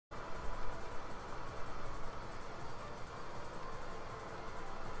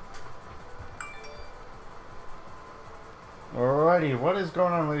Alrighty, what is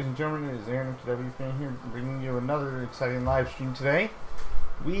going on, ladies and gentlemen? It is AaronTheSilverGamer fan here, bringing you another exciting live stream today.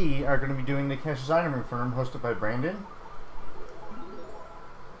 We are going to be doing Nikash's item firm, hosted by Brandon.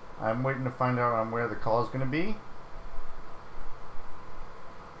 I'm waiting to find out on where the call is going to be.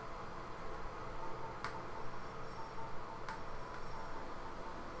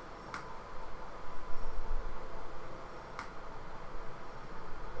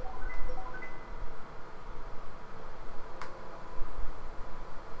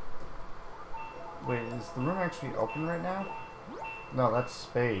 Wait, is the room actually open right now? No, that's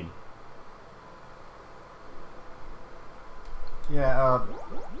Spade. Yeah,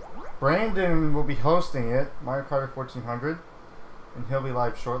 Brandon will be hosting it, Mario Kart 1400, and he'll be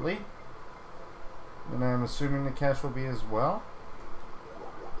live shortly. And I'm assuming Nikash will be as well.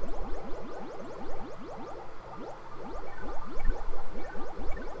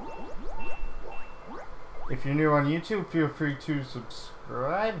 If you're new on YouTube, feel free to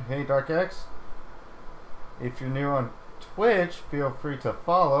subscribe. Hey, DarkX. If you're new on Twitch, feel free to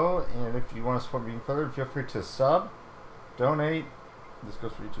follow, and if you want to support me further, feel free to sub, donate. This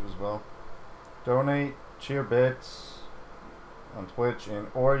goes for YouTube as well. Donate, cheer bits on Twitch, and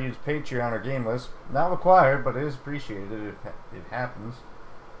or use Patreon or Game List. Not required, but it is appreciated if it happens.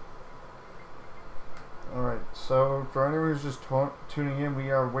 Alright, so for anyone who's just tuning in, we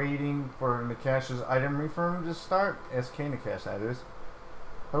are waiting for Nikash's item refirm to start. SK Nikash, that is.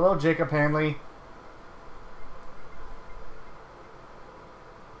 Hello, Jacob Hanley.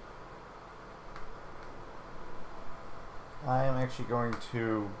 I am actually going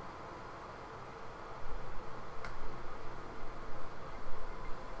to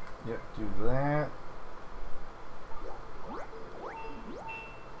do that.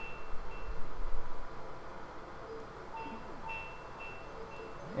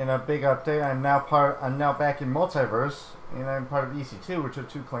 In a big update, I'm now back in Multiverse, and I'm part of EC2, which are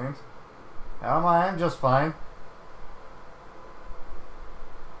 2 clans. I'm just fine.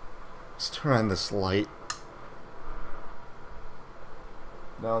 Let's turn on this light.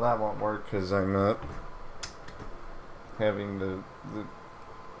 No, that won't work because I'm not having the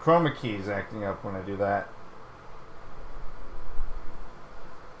chroma keys acting up when I do that.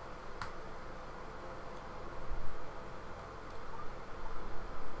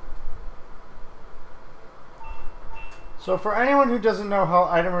 So for anyone who doesn't know how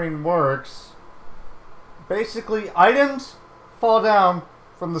iteming works, basically items fall down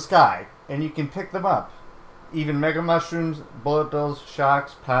from the sky and you can pick them up. Even Mega Mushrooms, Bullet Bills,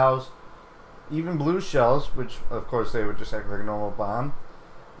 Shocks, POWs, even Blue Shells, which of course they would just act like a normal bomb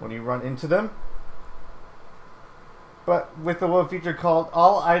when you run into them. But with the little feature called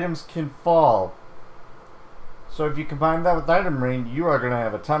All Items Can Fall. So if you combine that with Item Rain, you are going to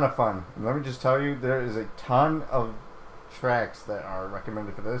have a ton of fun. And let me just tell you, there is a ton of tracks that are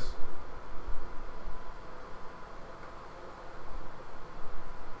recommended for this.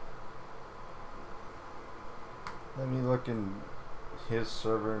 Let me look in his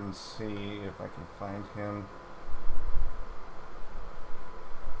server and see if I can find him.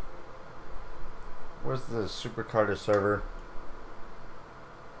 Where's the Super Carter server?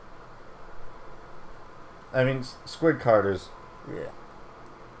 I mean, Squid Carters. Yeah.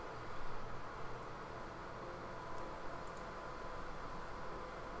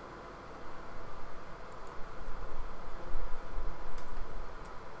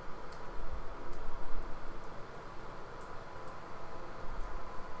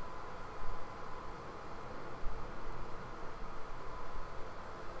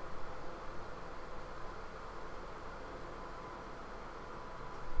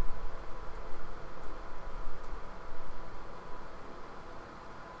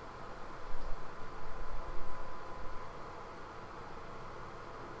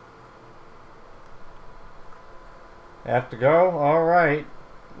 Have to go? Alright.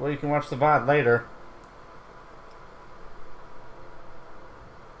 Well, you can watch the VOD later.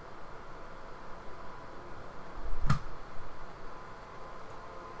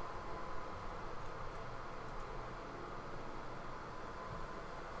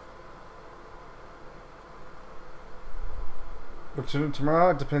 But tomorrow,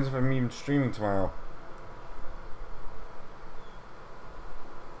 it depends if I'm even streaming tomorrow.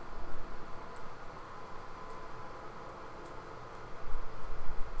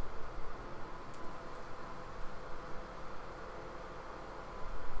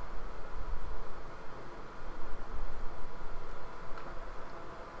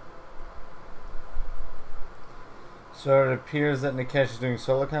 So it appears that Nikash is doing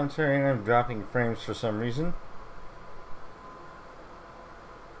solo commentary and I'm dropping frames for some reason.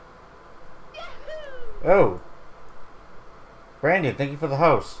 Oh. Brandon, thank you for the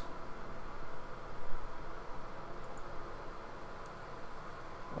host.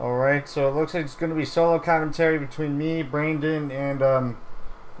 Alright, so it looks like it's going to be solo commentary between me, Brandon, and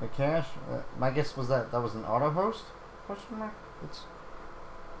Nikash. My guess was that was an auto host? Question mark?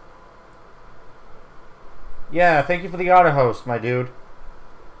 Yeah, thank you for the auto host, my dude.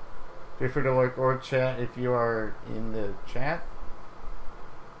 Feel free to like or chat if you are in the chat.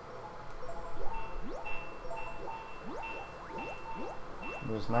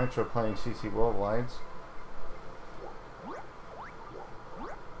 There's Nitro playing CC Worldwides.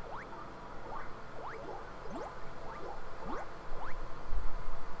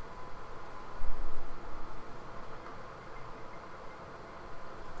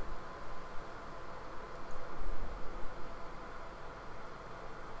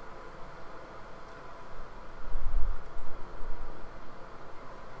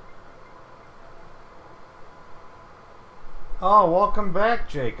 Oh, welcome back,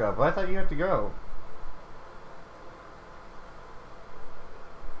 Jacob. I thought you had to go.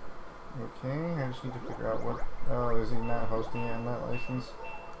 Okay, I just need to figure out what... Oh, is he not hosting it on that license?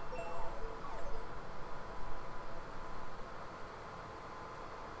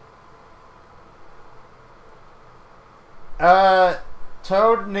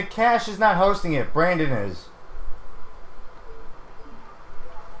 Toad, Nikash is not hosting it. Brandon is.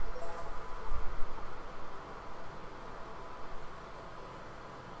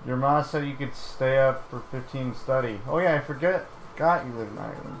 Your mom said you could stay up for 15 and study. Oh yeah, I forgot you live in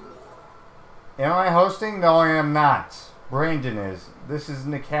Ireland. Am I hosting? No, I am not. Brandon is. This is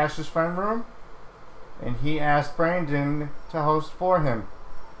Nikash's friend room, and he asked Brandon to host for him.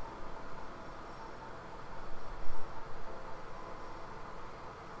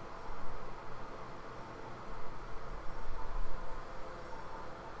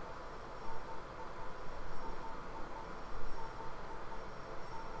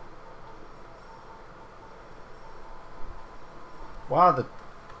 Wow, the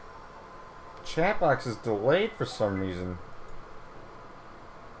chat box is delayed for some reason.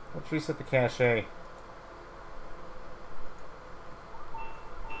 Let's reset the cache. I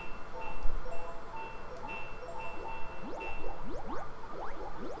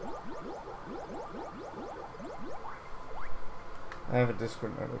have a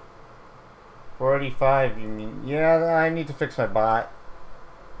Discord number. 485, you mean? Yeah, I need to fix my bot.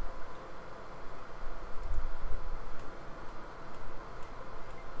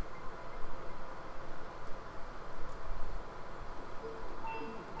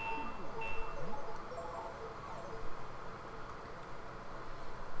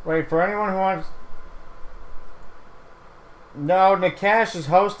 Wait, for anyone who wants... No, Nikash is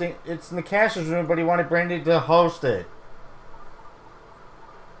hosting. It's Nikash's room, but he wanted Brandy to host it.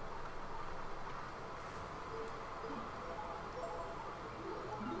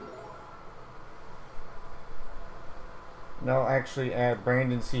 No, actually add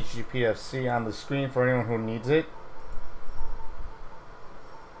Brandon CGPFC on the screen for anyone who needs it.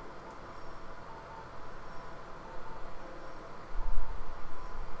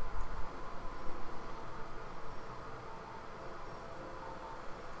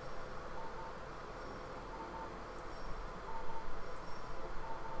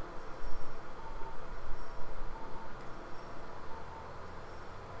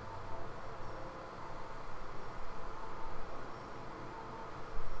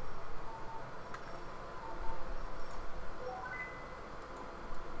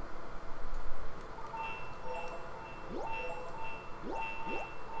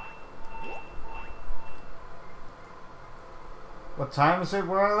 What time is it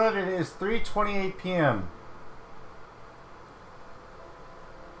where I live? It is 3:28 p.m.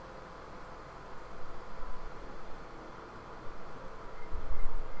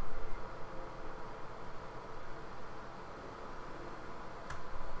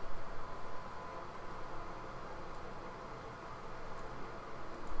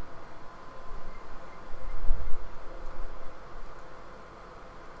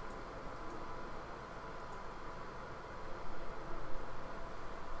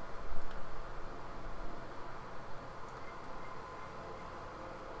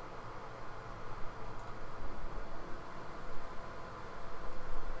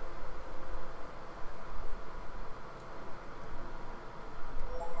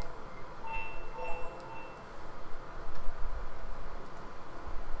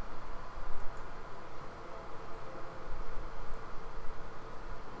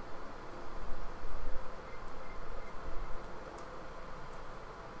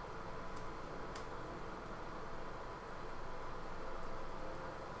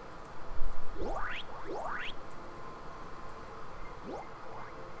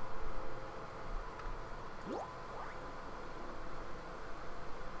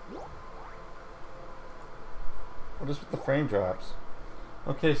 What is with the frame drops?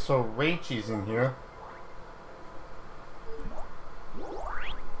 Okay, so Rachel's in here.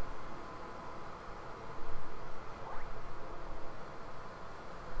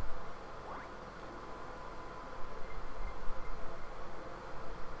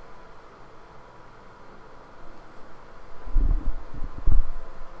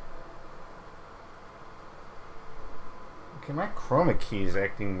 Okay, my chroma key is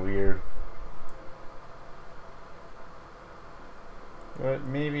acting weird. But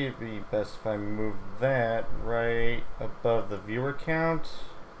maybe it'd be best if I move that right above the viewer count.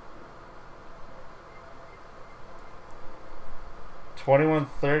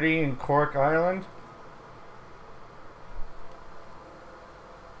 2130 in Cork Island.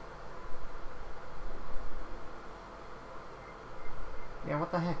 Yeah,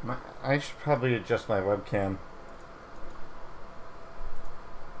 what the heck? I should probably adjust my webcam.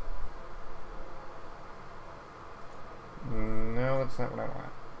 No, that's not what I want.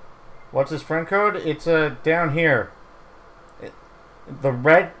 What's his friend code? It's down here. The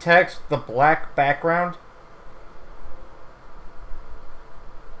red text, the black background.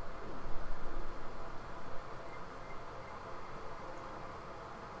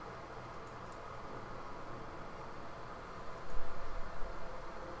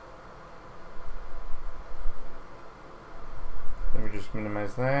 Let me just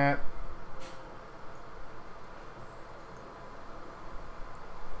minimize that.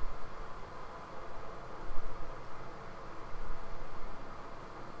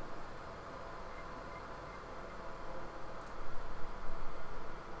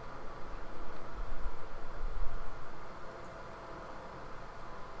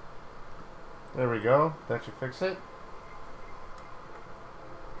 There we go. That should fix it.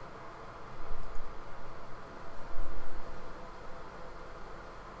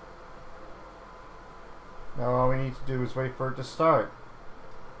 Now all we need to do is wait for it to start.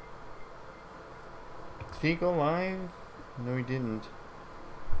 Did he go live? No, he didn't.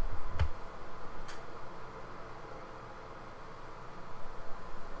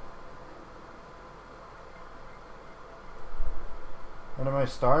 When am I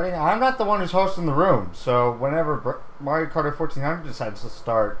starting? I'm not the one who's hosting the room, so whenever Mario Kart 1400 decides to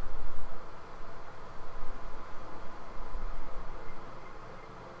start.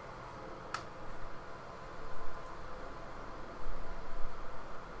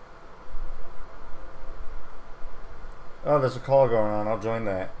 Oh, there's a call going on. I'll join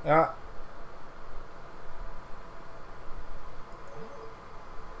that. Ah.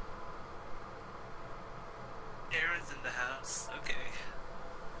 Aaron's in the house. Okay.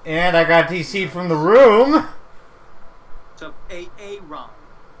 And I got DC'd from the room. What's up, Aaron?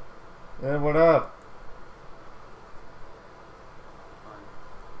 Yeah, what up?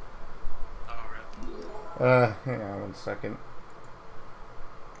 Alright. Hang on 1 second.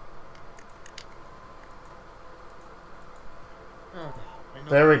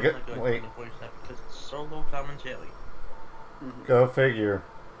 There we go. Wait. Because it's solo commentary. Go figure.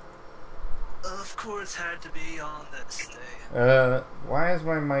 Of course, had to be on this day. Why is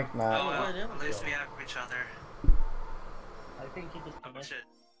my mic not? Oh well, at least we have each other. I think you just Oh shit.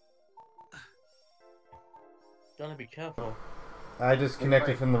 gotta be careful. I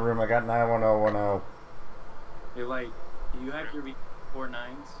disconnected from the room. I got 91010. You're like, you have your 4 9s?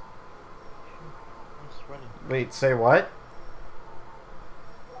 I'm sweating. Wait, say what?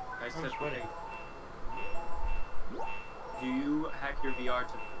 I said, I'm sweating. do you hack your VR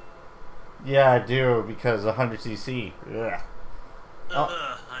to... Yeah, I do, because 100cc. Ugh. 100.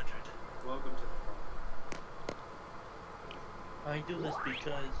 Welcome to the I do this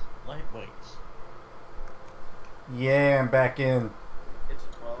because lightweights. Yeah, I'm back in. It's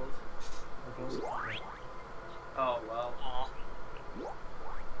 12. Oh, well.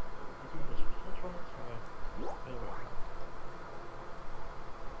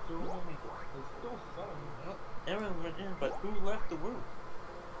 Aaron went in, but who left the room?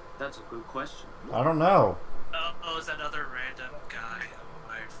 That's a good question. I don't know. Oh, is that other random guy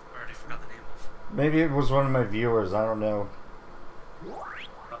who I already forgot the name of? Maybe it was one of my viewers. I don't know.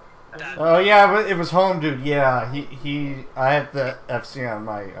 That, Oh yeah, but it was home, dude. Yeah, I had the FC on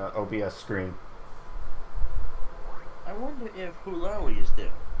my OBS screen. I wonder if Hulawi is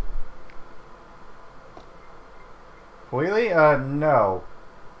there. Really? No.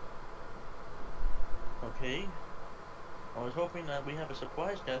 Okay. I was hoping that we have a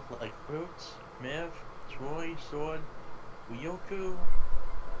surprise death like Fruits, Mev, Troy, Sword, Ryoku.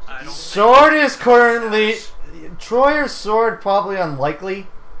 I don't Sword is currently Troy or Sword probably unlikely.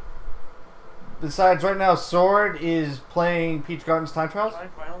 Besides, right now, Sword is playing Peach Garden's Time Trials.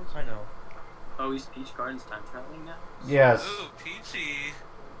 Time trials? I know. Oh, he's Peach Garden's time traveling now? Yes. Ooh, peachy.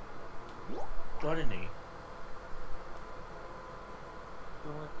 Gardening. So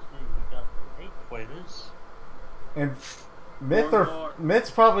let's see, we got 8 players. And More.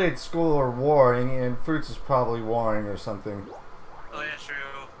 Myth's probably at school or warring, and Fruits is probably warring or something. Oh yeah, true.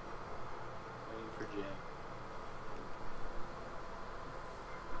 Waiting for Jay.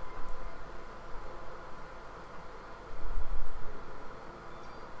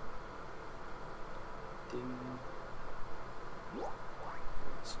 Ding.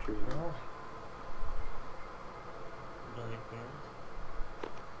 Stream. Well, really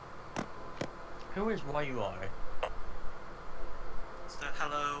good. Who is YUR? So,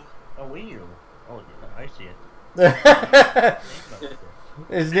 hello. Oh, Wii U. Oh, yeah, I see it.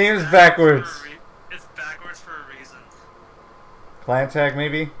 His name is backwards. It's backwards for a reason. Clan tag,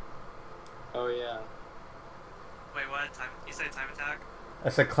 maybe? Oh yeah. Wait, what? Time? You say time attack?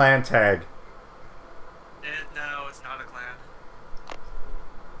 That's a clan tag. No, it's not a clan.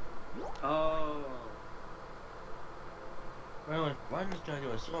 Oh. Well, if Brandon's gonna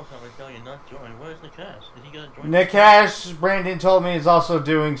do a solo commentary and not join, where's Nikash? Is he gonna join? Nikash, Brandon told me, is also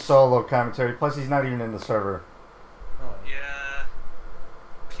doing solo commentary. Plus, he's not even in the server. Oh, Yeah.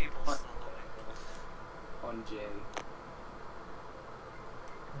 People What? soloing. On Jay.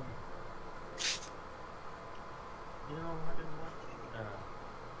 You know, I've been watching.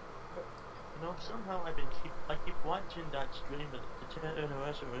 You know, somehow I keep watching that stream of the 10th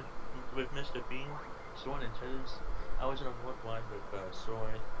anniversary with Mr. Bean, Sword and Titters. I was in a worldwide with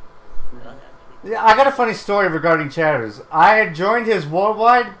Sword. And I actually, Yeah, I got a funny story regarding Chatters. I had joined his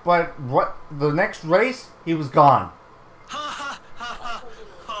worldwide, but the next race, he was gone. Ha ha ha ha!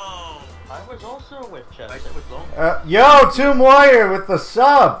 Oh. I was also with Chess. It was long. Yo, Tomb Warrior with the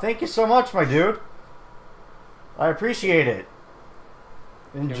sub. Thank you so much, my dude. I appreciate it.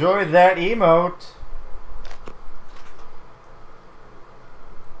 Enjoy that emote.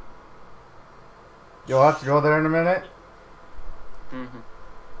 You'll have to go there in a minute. Mm-hmm.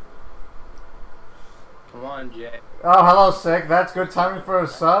 Come on, Jay. Oh, hello, Sick. That's good timing for a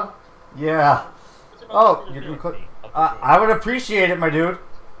sub. Yeah. It's about Oh, the you can ability click. of the I would appreciate it, my dude.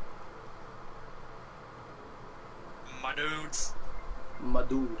 My dudes. My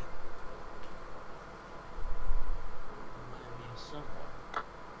dude. someone.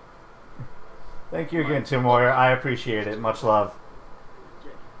 Thank you again, Tomb Warrior. I appreciate it. Much love.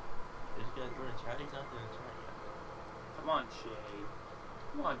 Is he gonna join a chat? He's not doing a chat yet. Come on, Jay.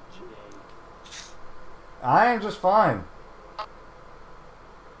 Come on, Jay. I am just fine.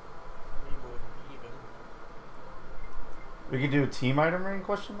 Maybe more than even. We could do a team item ring,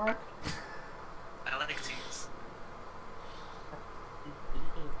 question mark? I like teams. Is he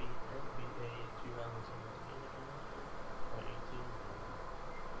gonna be NBA 2017 or 18?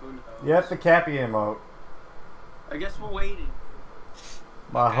 Who knows? Yep, the Cappy emote. I guess we're waiting.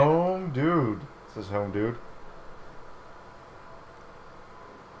 My Okay. home dude. This is home dude.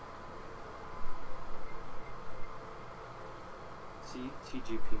 See,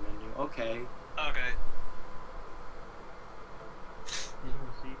 TGP menu. Okay. Okay. He's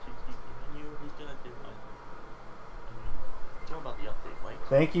gonna see TTP menu. He's gonna do like. I mean, it's all about the update, Mike.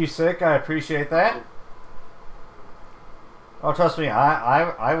 Thank you, Sick. I appreciate that. Oh, trust me,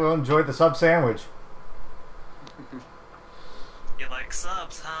 I will enjoy the sub sandwich. You like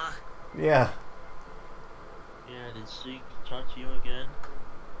subs, huh? Yeah. Yeah, did Seek talk to you again?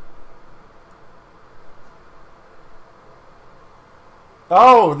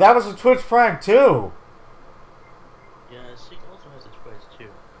 Oh, that was a Twitch Prime too. Yeah, Seek also has a Twitch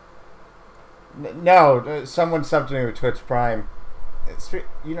too. No, someone subbed to me with Twitch Prime. It's,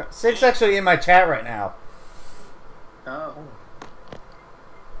 you know, Sick's actually in my chat right now. Oh.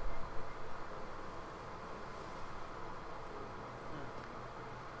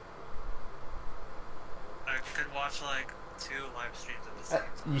 I could watch like 2 live streams at the same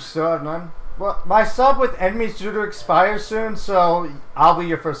time. You still have none? Well, my sub with enemies due to expire soon, so I'll be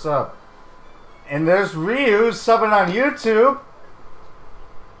your first sub. And there's Ryu subbing on YouTube.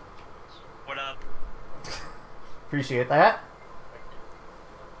 What up? Appreciate that.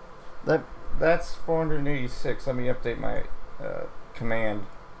 That's 486. Let me update my command.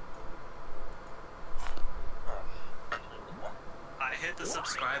 I hit the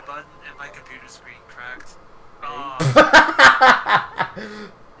subscribe button and my computer screen cracked. Oh,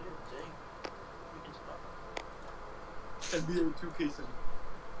 NBA 2K7.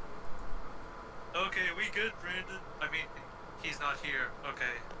 okay, we good, Brandon. I mean, he's not here.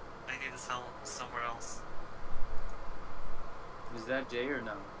 Okay, I need to tell him somewhere else. Is that Jay or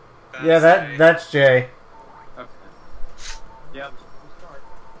no? Yeah, that's Jay. Okay. Yep.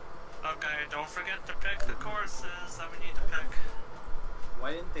 Okay, don't forget to pick the courses that we need to pick.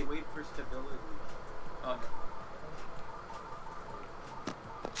 Why didn't they wait for stability? Oh no.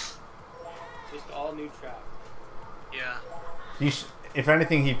 Just all new track. Yeah. If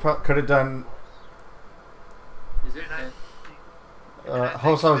anything, he could have done. Is it?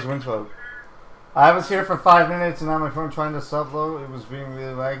 Hoso's Winslow. I was here for 5 minutes and on my phone trying to subload. It was being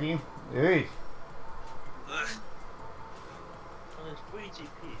really laggy. Hey. Ugh. Well, there's 3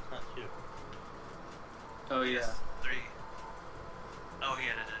 GPs, not 2. Oh yeah. Yes, 3. Oh, he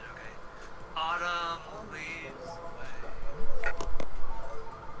edited it, okay. Autumn leaves away.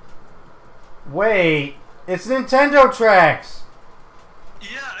 Wait, it's Nintendo tracks.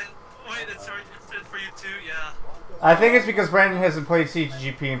 Yeah, wait, it's for you too, yeah. I think it's because Brandon hasn't played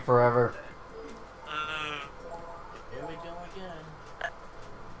CGP in forever. Here we go again.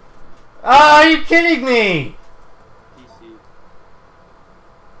 Oh, are you kidding me? PC.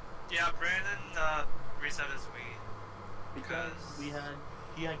 Yeah, Brandon reset his Wii because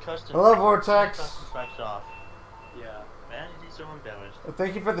He had custom. Hello, Vortex. Custom specs off. Yeah. Man, he's so embarrassed.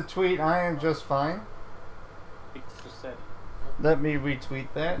 Thank you for the tweet. I am just fine. It's just said. Let me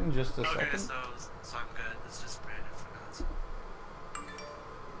retweet that in just a okay, second. so I'm good. It's just Brandon for now.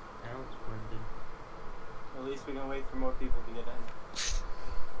 Now it's Brendan. At least we can wait for more people to get in.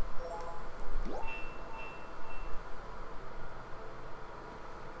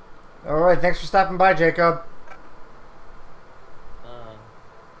 Alright, thanks for stopping by, Jacob.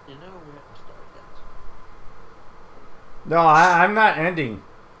 You know we haven't started yet. No, I'm not ending.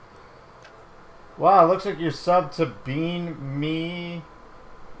 Wow, looks like you're sub to Bean Me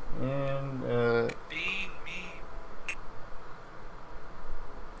and Bean me.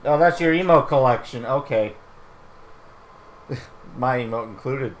 oh, that's your emote collection. Okay. My emote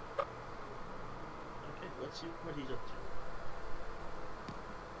included. Okay, let's see what he's up to.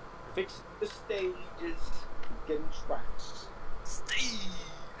 Fix the stages. Getting tracks. Steve.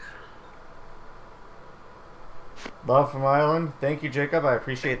 Love from Ireland. Thank you, Jacob. I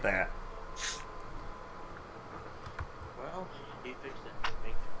appreciate that. Well, he fixed it.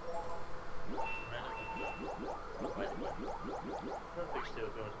 Perfect still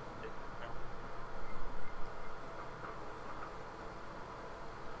goes.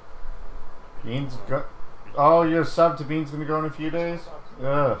 Beans go. Oh, your sub to Bean's gonna go in a few days.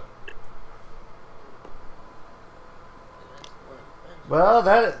 Ugh. Well,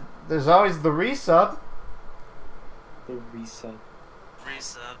 there's always the resub. The reset.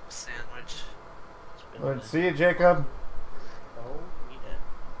 Resub sandwich. Let's see you, Jacob. Oh, yeah.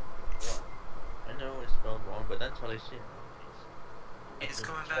 Well, I know it's spelled wrong, but that's how they say it. He's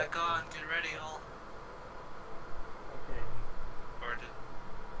coming back on. Get ready, all. Okay. Or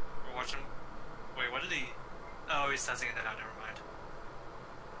watch him. Wait, what did he? Oh, he's testing it out. Never mind.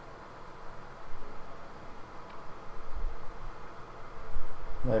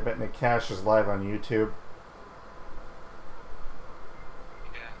 I bet Nikash is live on YouTube.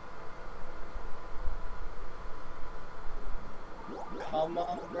 Yeah. Come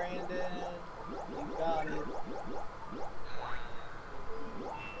on, Brandon. You got it.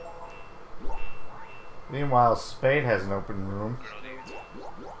 Meanwhile, Spade has an open room.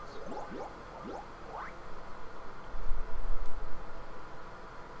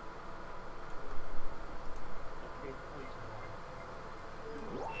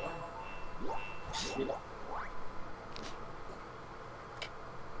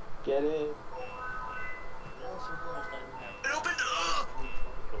 Get it. It opened up.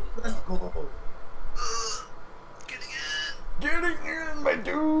 Let's go. Getting in. Getting in, my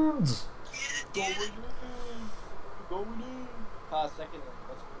dudes! Get it. Going in. Second one.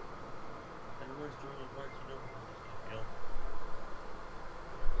 Let's go. Everyone's doing it once, you know.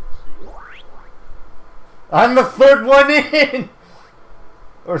 Let's see. I'm the third one in!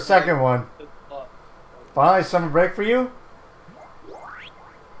 Or second one. Finally, summer break for you?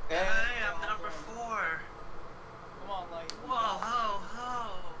 Hey, I'm number 4. Come on, like. Whoa, ho,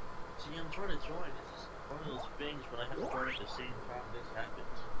 ho. See, I'm trying to join. It's just one of those things when I have to join at the same time this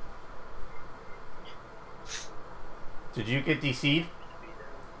happens. Did you get DC'd?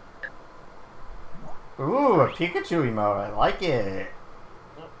 Ooh, a Pikachu emote. I like it.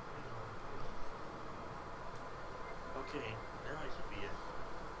 Okay, now I should be in.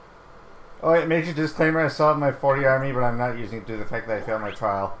 Oh, it makes a disclaimer. I saw it in my 40 army, but I'm not using it due to the fact that I failed my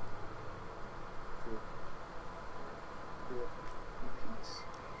trial.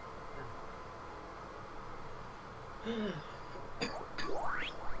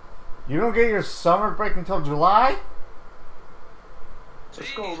 You don't get your summer break until July? Just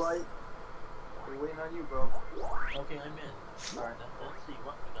Let's go, Jeez. right? We're waiting on you, bro. Okay, I'm in. Alright, let's see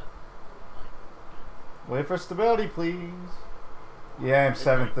what we got. Wait for stability, please. Yeah, I'm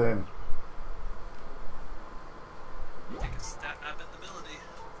 7th in. Take a stab at the ability.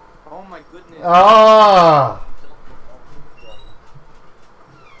 Oh my goodness. Ah!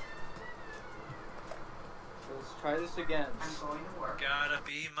 Let's try this again. Gotta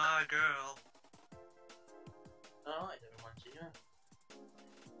be my girl. Alright, everyone, see ya.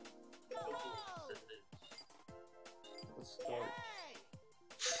 Let's start.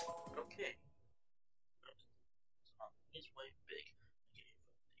 Okay. It's way big.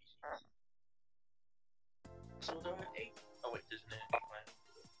 So there are 8. Oh wait, there's an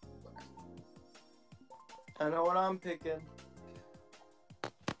 8. I know what I'm picking.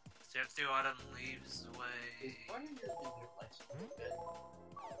 Step 2 autumn leaves away. Why are you using your place?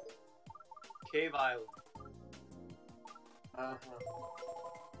 Cave Island.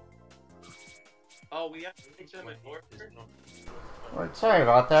 Oh, we have to fix them in order. Right, sorry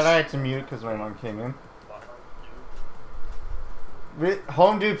about that. I had to mute because my mom came in.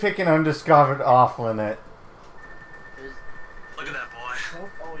 Home dude picking undiscovered off limit. Look at that boy.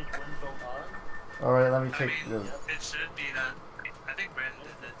 Always wins on. Alright, let me I take mean, the. it should be that. I think Brandon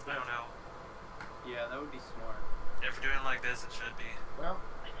did it. I don't know. Yeah, that would be smart. If we're doing like this, it should be. Well,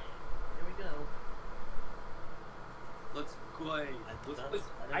 here we go. Let's play. Let's play.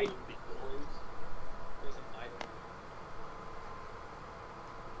 I don't be boys. There's an item.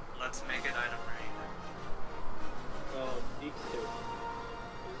 Let's make it item rain. Oh, Deeks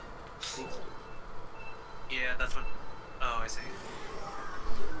too. Yeah, that's what. Oh, I see.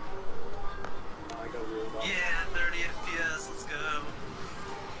 Oh, I got real low. Yeah, 30 FPS. Let's go.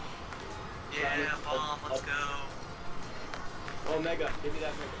 Yeah, bomb. Let's go. Oh, Mega. Give me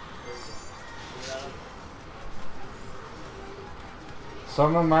that Mega. There we go. Give me that one.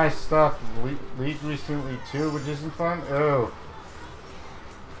 Some of my stuff leaked recently too, which isn't fun. Oh.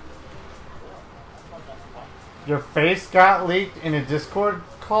 Your face got leaked in a Discord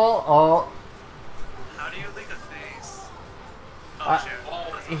call? Oh. How do you leak a face? Oh,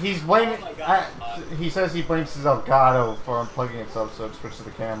 shit. He's blaming. He says he blames his Elgato for unplugging itself, so it switched to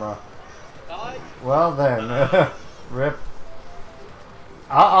the camera. Well then, rip.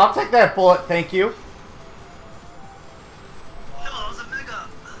 I'll take that bullet, thank you. No, that was a mega.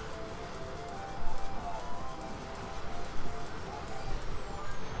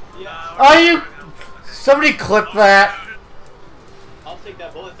 Yeah. Are you? Somebody clip that. I'll take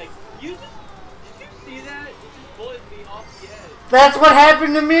that bullet. Thank you. Did you see that? It just bulleted me off the edge. That's what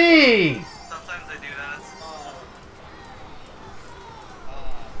happened to me. Sometimes I do that.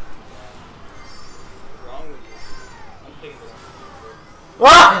 What's wrong with you? I'm taking this.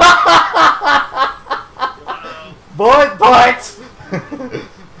 Bullet butts. Where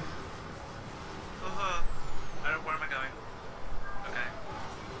am I going? Okay.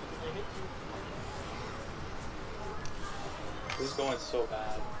 This is going so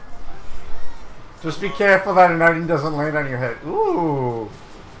bad. Just be careful that an item doesn't land on your head. Ooh.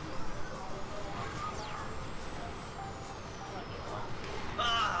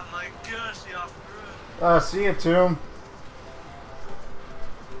 Ah, my gosh, the off-road. See ya, Tomb.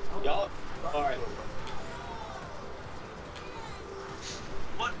 Y'all. Alright.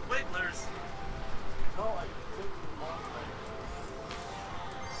 What wigglers? No, I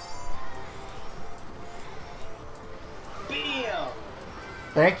Bam!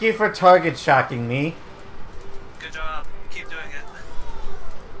 Thank you for target shocking me. Good job. Keep doing it.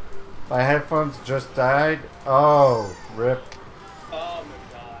 My headphones just died. Oh, rip. Oh my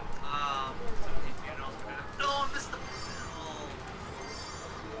god. 17 funerals. No, I missed the bill.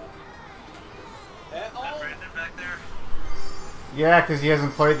 And, Got Brandon back there. Yeah, because he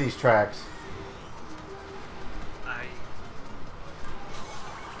hasn't played these tracks.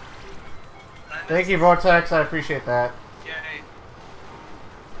 Thank you, Vortex. I appreciate that. Yay.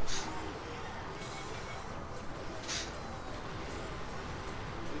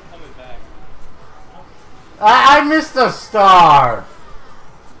 I'm coming back. I missed a star.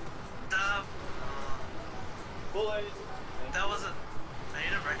 Bullet. That wasn't. I need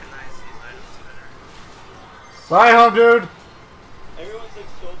to recognize these items better. Sorry, home dude. Everyone's like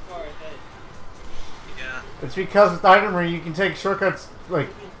so far ahead. Yeah. It's because with item ring you can take shortcuts like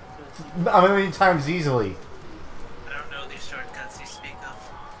a million times easily. I don't know these shortcuts you speak of.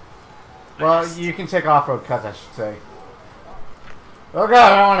 Well, you can take off-road cuts, I should say. Oh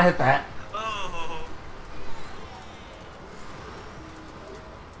god, I don't want to hit that. Oh.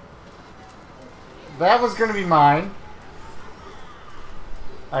 That was going to be mine.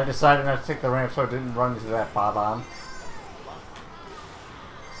 I decided not to take the ramp so I didn't run into that bob-omb.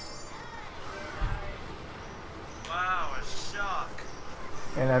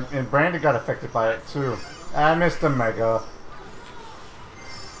 And Brandon got affected by it too. I missed the Mega.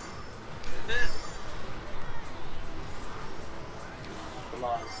 Come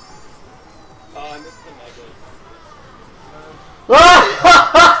on. Oh, I missed the Mega.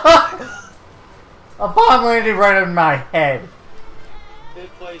 A bomb landed right on my head.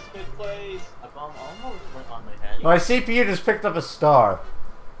 Fifth place, fifth place. A bomb almost went on my head. My CPU just picked up a star.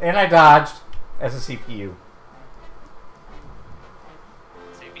 And I dodged as a CPU.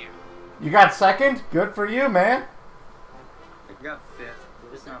 CPU. You got second? Good for you, man. I got fifth.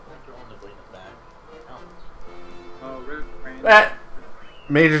 It's not controlling the blade of back. Oh, Rip ran. That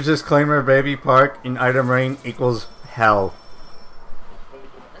major disclaimer, baby park in item rain equals hell. Too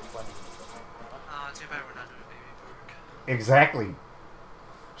bad we're not doing baby park. Exactly.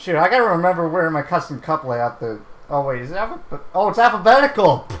 Shit, I gotta remember where my custom cup layout the... Oh wait, is it oh, it's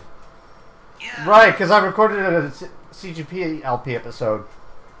alphabetical! Yeah. Right, because I recorded a CGP LP episode.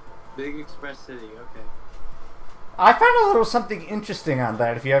 Big Express City, okay. I found a little something interesting on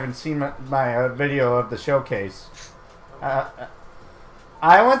that if you haven't seen my video of the showcase.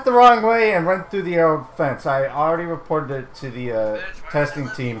 I went the wrong way and went through the arrow fence. I already reported it to the testing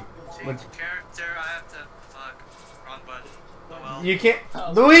team. Change character, I have to... Fuck. Wrong button. Oh well. You can't...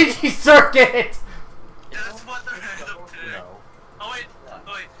 Luigi Circuit! That's what the random did. No. Oh wait,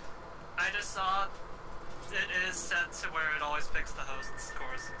 I just saw it is set to where it always picks the host's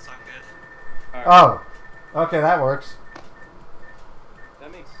course, so I'm good. Alright. Oh. Okay, that works.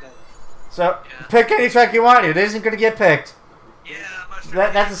 That makes sense. So, Yeah. pick any track you want. It isn't going to get picked. Yeah, I'm not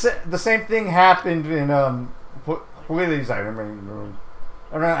sure. That's the same thing happened in Wheelie's item room.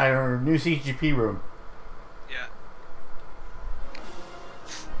 Or not item room, new CGP room. Yeah.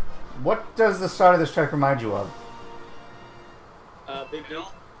 What does the start of this track remind you of? Big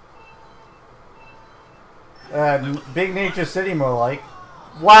Middle? Big Nature City, more like.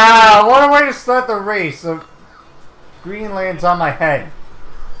 Wow, what a way to start the race! So, green lands on my head.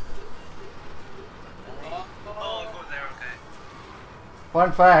 Oh, go there, okay.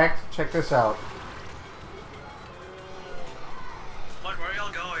 Fun fact, check this out. What, where are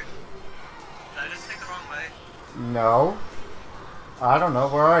y'all going? Did I just take the wrong way? No. I don't know,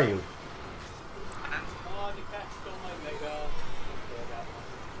 where are you? Oh, Nikash stole my Mega. Okay, I got one.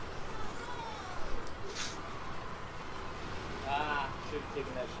 Ah, should have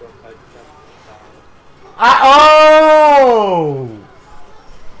taken that shortcut. Oh!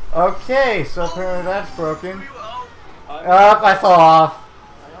 Okay, so apparently that's broken. I fell off.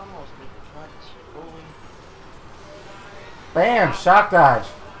 I almost made the tracks rolling. Bam, shock dodge.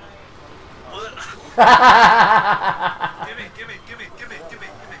 Gimme.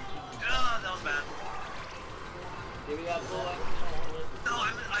 Ah, that was bad. Give me that bullet. No,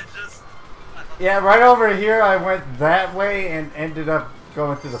 I just... Yeah, right over here I went that way and ended up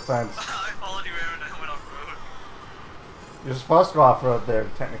going through the fence. I followed you, Aaron, and I went off road. You're supposed to go off-road there,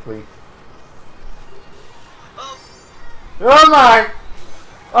 technically. Oh, Oh my!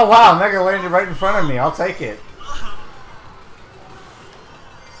 Oh wow, Mega landed right in front of me. I'll take it.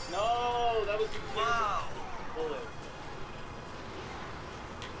 No, that was wow. bullet.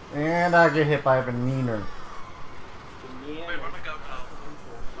 And I get hit by a banana. Wait, where'd we go? Oh.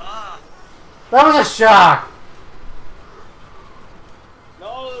 Ah. That was a shock!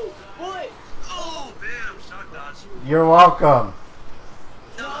 No, bullet. Oh, bam, shock dodge. You're welcome.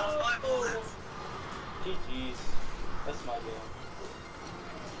 No, that was my bullet. GG's. That's my game.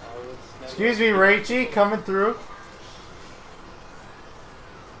 Oh, it's never- Excuse me, Rachie, coming through.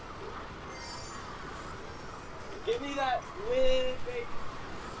 Give me that win, baby.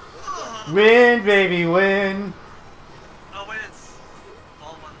 Oh. Win, baby, win. Oh, wait, it's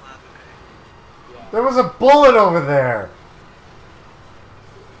all one lap, okay. Yeah. There was a bullet over there.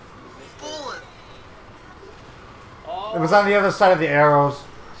 Bullet! Oh, It was on the other side of the arrows.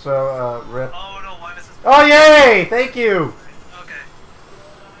 So, rip. Oh, no, why is this... Oh, yay! Thank you! Okay.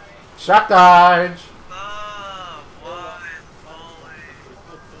 Shock dodge. Oh, why? Bullet.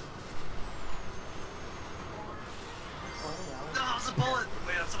 No, it was a bullet!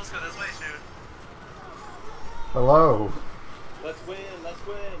 Wait, I'm supposed to go this way, shoot. Hello. let's win. Let's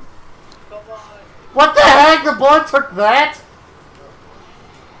win. Come on. What the heck? The bullet took that?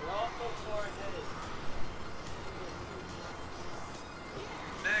 We're all so far ahead.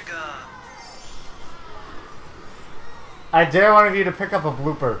 Mega. I dare one of you to pick up a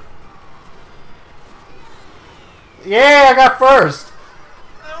blooper. Yeah, I got first.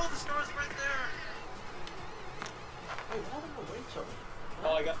 Oh, the star's right there. Wait, how did I wait so?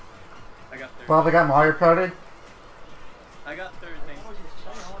 Oh, I got third. Probably got Mario Karted. I got third, I thanks. was just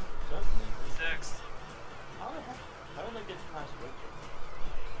saying, I want suddenly. Six. How did I get past Rachel?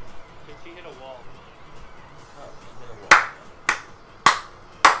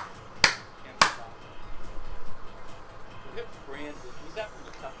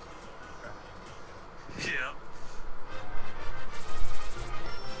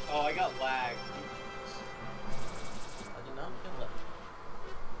 I got lagged. I did not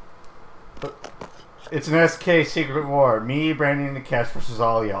feel it. It's an SK Secret War. Me, Brandon, and Nikash versus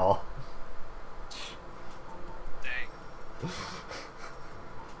all y'all. Dang.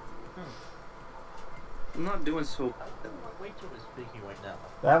 I'm not doing so. Wait till it's speaking right now.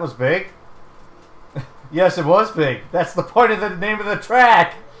 That was big. Yes, it was big. That's the point of the name of the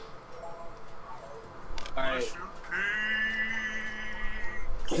track. Alright. Mushroom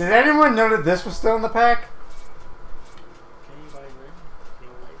peaks. Did anyone know that this was still in the pack? Can anybody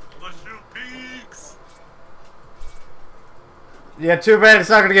win? Mushroom peaks. Yeah, too bad it's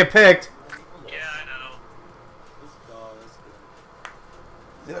not going to get picked. Yeah, I know. Let's go.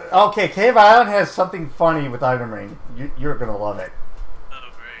 Let's go. Okay, Cave Island has something funny with Item Ring. You're going to love it. Oh,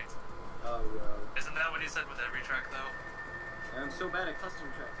 great. Oh, yeah. Isn't that what he said with every track, though? I'm so bad at custom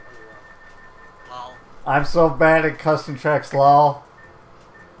tracks. Oh, wow. Lol. I'm so bad at custom tracks, lol.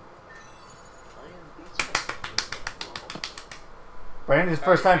 Brandon's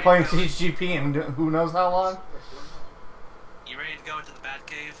first time playing TGP in who knows how long? You ready to go into the Bat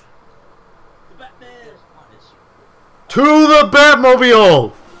Cave? The Batman. To the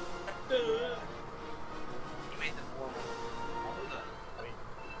Batmobile! You made the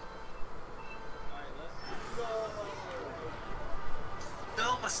Alright, let's go.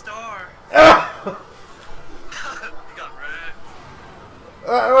 Build my star. Ah! You got wrecked.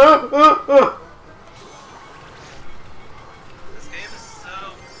 This game is so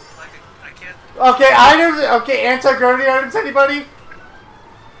like I can't. Okay, items. Okay, anti-gravity items. Anybody?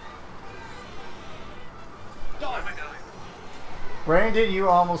 Where am I going? Brandon, you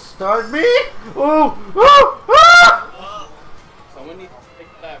almost started me. Ooh! Ooh! Ah! Oh, Someone needs to fix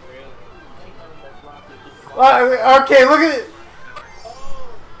that rail. Okay, look at it.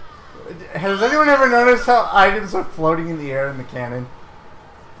 Oh! Has anyone ever noticed how items are floating in the air in the cannon?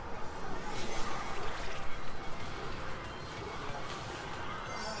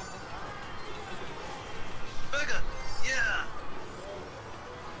 Mega. Yeah.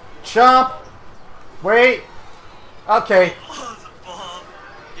 Chomp. Wait. Okay. Oh, the bomb.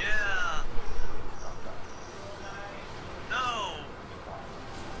 Yeah. No.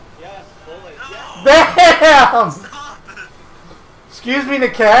 Yes, bullet. No. Yes. Bam! Stop it. Excuse me,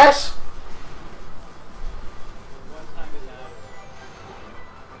 Nikash. One time it matters.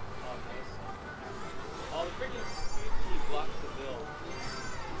 Oh, nice. Oh, the freaking PhD blocks the build.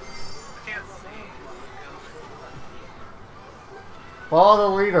 I can't see. Follow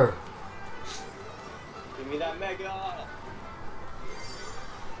the leader. Give me that mega.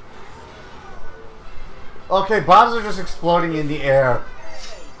 Okay, bombs are just exploding in the air.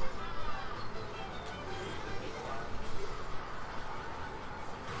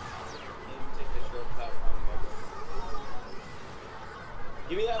 Take the shortcut on mega.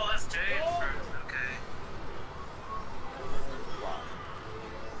 Give me that. Oh, that's Jade Oh! first. Okay.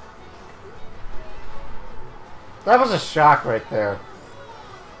 That was a shock right there.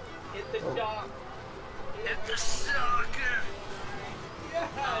 Hit the shock. Hit the shocker. Yes.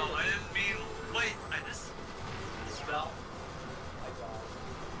 Oh, I didn't mean. Wait, I just fell. I died.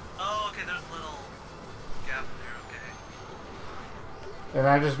 Oh, okay. There's a little gap there. Okay. And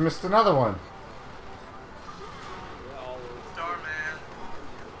I just missed another one. We're all over. Starman.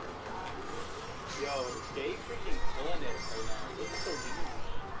 Yo, Jay freaking killing it right now. Look at the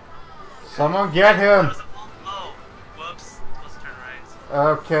lead. Someone get There him. was a, oh, whoops. Let's turn right.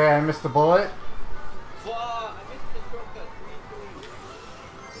 Okay, I missed a bullet. Wow, I missed the shortcut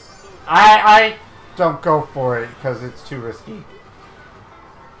 3-3. It's so I don't go for it because it's too risky.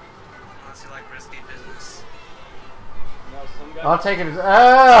 Unless you like risky business. No, some guy. I'll take it as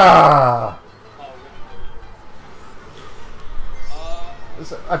ah.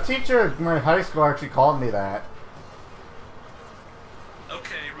 Oh, A teacher at my high school actually called me that.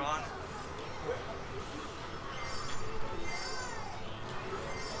 Okay, Ron.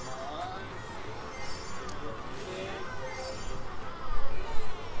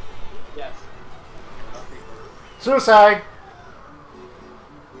 yes. Suicide.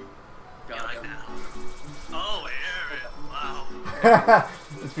 You like that? Oh, Aaron. Wow.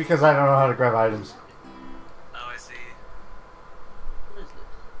 It's because I don't know how to grab items. Oh, I see. What is this?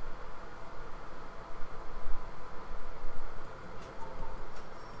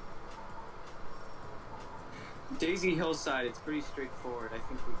 Daisy Hillside, it's pretty straightforward. I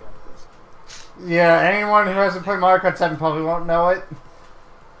think we got this. Yeah, anyone who hasn't played Mario Kart 7 probably won't know it.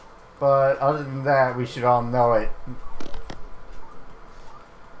 But other than that, we should all know it.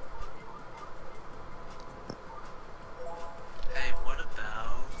 Hey, what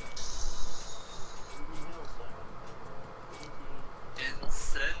about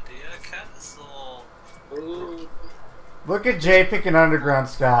Incendio? this little. Ooh, Look at Jay picking Underground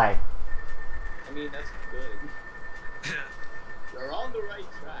Sky. I mean, that's good. You're on the right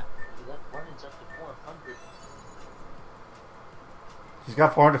track. That running's up to 400. He's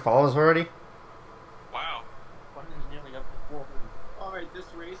got 400 followers already. Wow. Running's nearly up to 400. Alright, this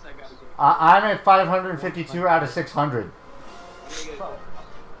race I gotta get. I'm at 552 out of 600. I'm gonna get Oh.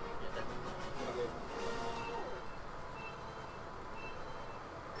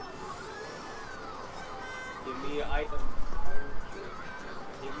 Give me items.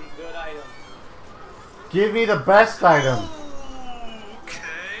 Give me good items. Give me the best item.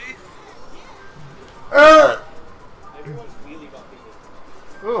 Okay. Everyone's really bumping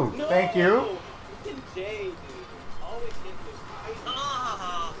it. Ooh, No! thank you. Freaking Jay, dude. Always get this.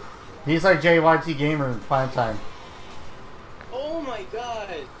 Ah. He's like JYT Gamer in prime time. Oh my god.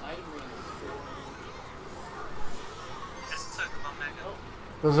 Item ring. Just took my mega.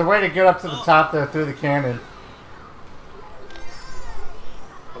 There's a way to get up to the top there through the cannon.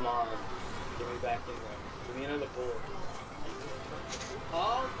 Come on. Get me back in there. Give me another bullet.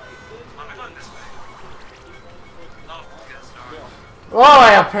 Oh my goodness. I'm going this way. Oh, yes, sorry. Oh,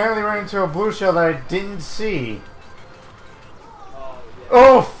 I apparently ran into a blue shell that I didn't see. Oh,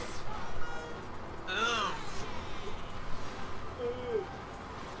 yeah. Oof! Ooh.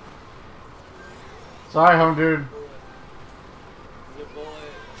 Sorry, home dude. Need a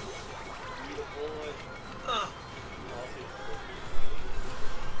bullet. Need a bullet. Ugh.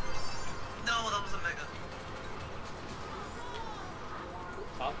 No, that was a mega.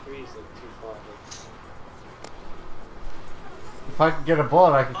 Top 3 is like too far. If I could get a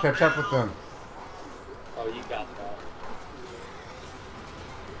bullet, I could catch up with them. Oh, you got that.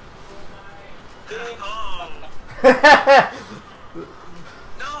 Oh.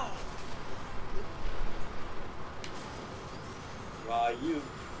 No. Wow, you.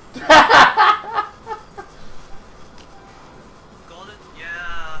 Golden?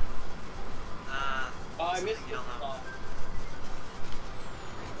 Yeah. Oh, I missed it. yellow. Oh.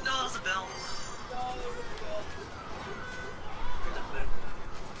 No, it's a bell. No, there we go.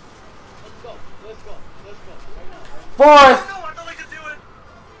 Let's go. Let's go. Let's go. Right now. Fourth! No, I thought I could do it.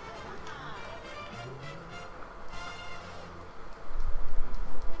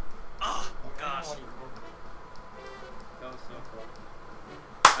 Oh, gosh. That was so cool.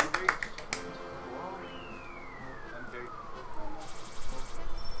 I'm very. I'm very.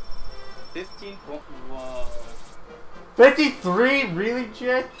 15 point. Whoa. 53? Really,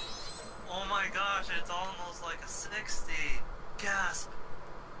 Jay? Oh my gosh, it's almost like a 60. Gasp.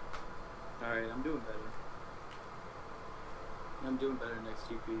 Alright, I'm doing better. I'm doing better next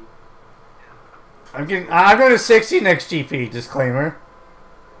GP. I'm going to 60 next GP, disclaimer.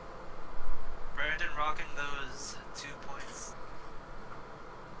 Brandon rocking those 2 points.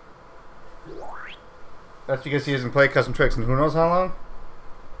 That's because he hasn't played Custom Tricks in who knows how long?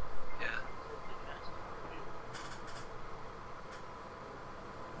 Yeah.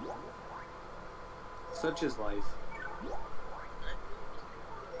 Such is life.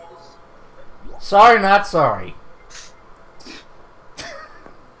 Sorry, not sorry.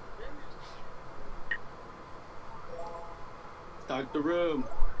 Start the room.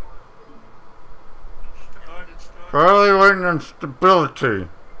 Probably waiting on stability.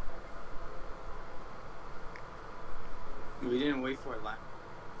 We didn't wait for it last.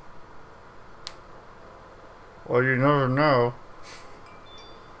 Well, you never know.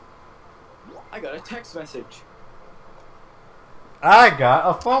 I got a text message. I got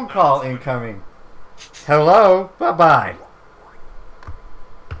a phone call incoming. Hello, bye-bye.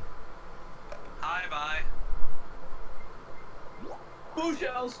 Hi, bye. Boo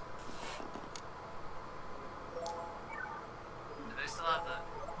shells. Do they still have that?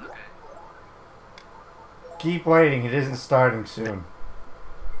 Okay. Keep waiting, it isn't starting soon.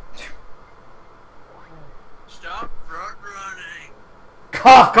 Stop front running.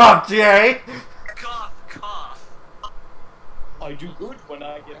 Cough, cough, Jay! Cough, cough. I do good when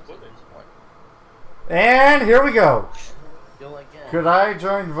I get bullets. And here we go. Go again. Could I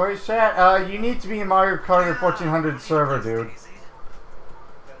join voice chat? You need to be in Mario Kart 1400 server, dude. Easy.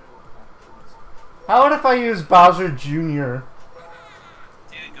 How about if I use Bowser Jr.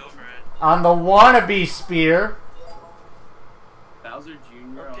 Dude, go for it. on the wannabe spear? Bowser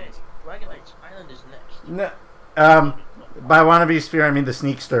Jr. Okay, Dragon Knight's Island is next. No, by wannabe spear, I mean the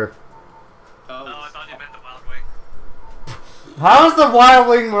sneakster. Oh, I thought you meant the Wild Wing. How is the Wild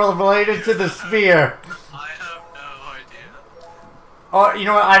Wing related to the spear? I have no idea. Oh, you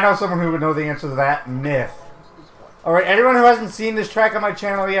know what? I know someone who would know the answer to that myth. Alright, anyone who hasn't seen this track on my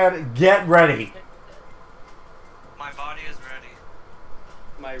channel yet, get ready. My body is ready.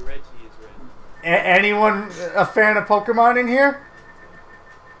 My Reggie is red. Anyone a fan of Pokemon in here?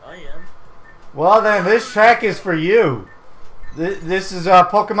 I am. Well then, this track is for you. This is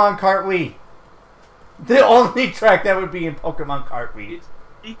Pokemon Kart Wii. The only track that would be in Pokemon Kart Wii. It's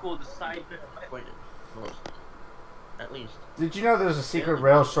equal to side. At least. Did you know there's a secret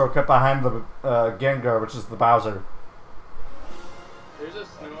rail shortcut behind the Gengar, which is the Bowser? There's a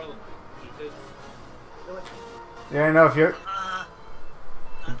Snorlax. Yeah, I know.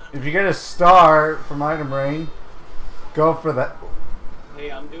 If you get a star from Item Rain, go for that. Hey,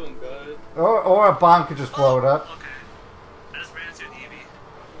 I'm doing good. Or a bomb could just blow it up. Okay. I just ran into an Eevee.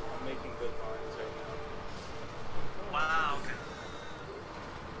 I'm making good lines right now. Wow, okay.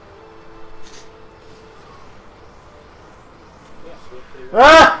 Yeah, feel free.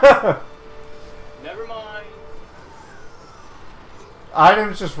 Never mind.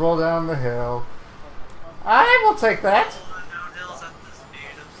 Items just roll down the hill. I will take that. Downhills at the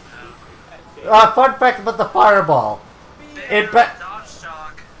speed of sound. Fun fact about the fireball. Dodge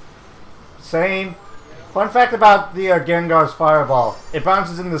shock. Same. Fun fact about the Gengar's fireball. It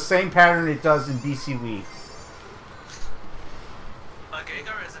bounces in the same pattern it does in BCW.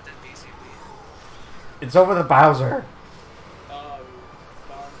 Gengar isn't in BCW. It's over the Bowser.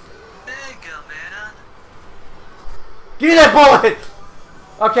 Mega Man. Give me that bullet!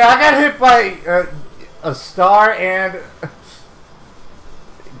 Okay, I got hit by a star and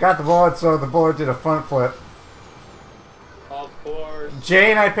got the bullet, so the bullet did a front flip. Of course.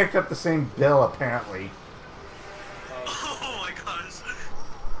 Jay and I picked up the same bill, apparently. Oh my gosh.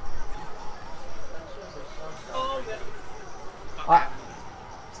 Oh, that. I,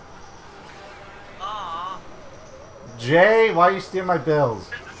 Aww. Jay, why you steal my bills?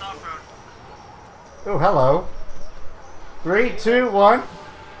 It's off-road. Oh, hello. 3, 2, 1.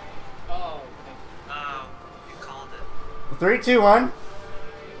 Oh, Oh, you called it. 3, 2, 1.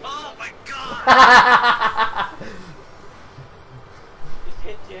 Oh my god! just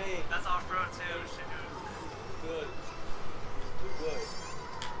hit Jay. That's off-road too, shoot. Good. Too good.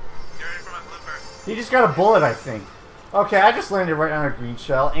 Get ready for my blooper. He just got a bullet, I think. Okay, I just landed right on a green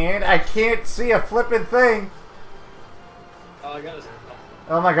shell, and I can't see a flippin' thing. Oh, I got a.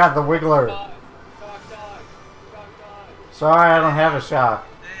 Oh my god, the Wiggler. Shock, shock, shock, shock, shock. Sorry, I don't have a shock.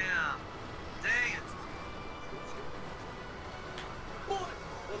 Damn. Dang it.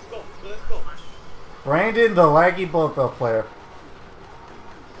 Let's go. Let's go. Brandon, the laggy bullet bill player.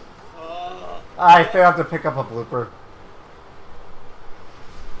 Uh, I failed to pick up a blooper.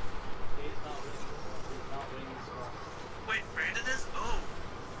 He's not winning this one. Wait, Brandon is? Oh.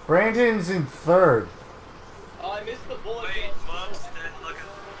 Brandon's in third. Oh, I missed the bullet. Wait, whoops. Didn't look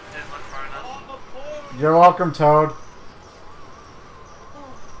far enough. Oh, of course. You're welcome, Toad.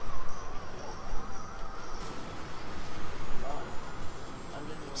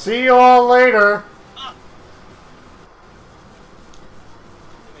 See you all later. Ah.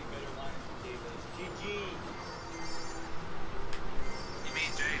 Make better lines than Davis. GG. You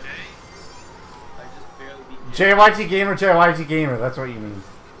mean JJ? I just barely beat JYT Gamer, JYT Gamer. That's what you mean.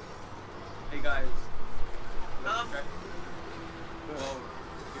 Hey guys. Um. Whoa.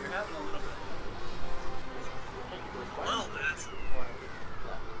 You're having a little bit. Little bit.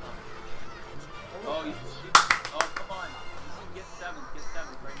 Oh, oh, come on. Get seventh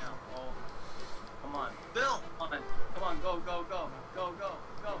right now. Oh, come on. Bill. Come on, go.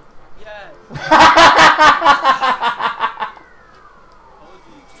 Yes. Told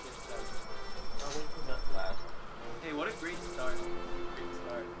you you could get seventh. Hey, what a great start.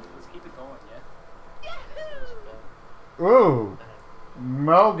 Let's keep it going, yeah? Ooh.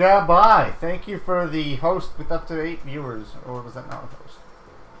 Moga bye. Thank you for the host with up to 8 viewers. Or was that not a host?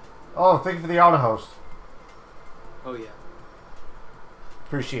 Oh, thank you for the auto host. Oh, yeah.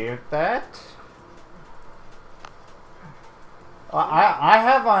 Appreciate that. I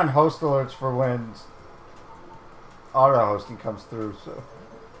have on host alerts for when auto hosting comes through, so.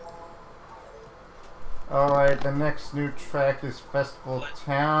 Alright, the next new track is Festival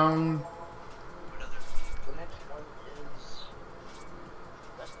Town. What other? The next one is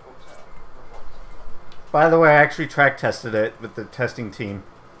Festival Town. By the way, I actually track tested it with the testing team.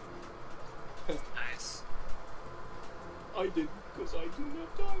 Nice. I did, because I didn't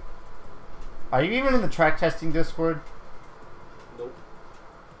have time. Are you even in the track testing Discord? Nope.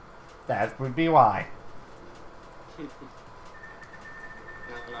 That would be why. No,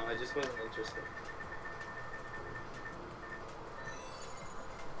 I just wasn't interested.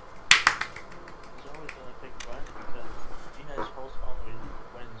 He's always gonna pick Brian because he has host always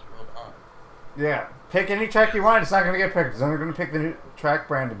wins World On. Yeah, pick any track you want. It's not going to get picked. It's only going to pick the new track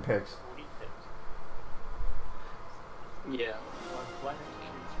Brandon picks. He picks. Yeah. Why don't you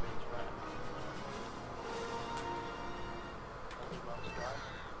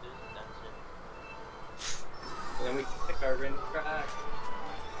We're in the track.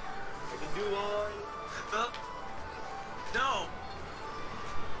 I can do one. No!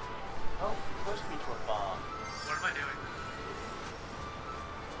 Oh, you pushed me to a bomb. What am I doing?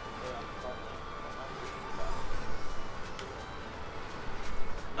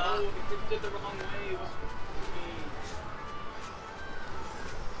 Oh, it did the wrong way. What's me?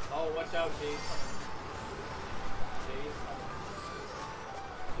 Oh, watch out, Jay's coming. Jay is coming.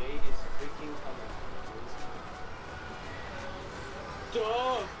 Jay is freaking coming.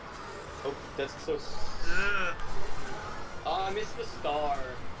 Duh! Oh, that's so. Oh, I missed the star.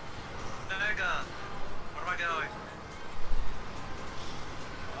 Mega! Where am I going?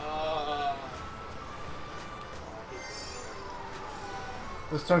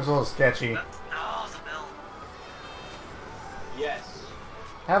 This turns a little sketchy. No, it's a bill. Yes.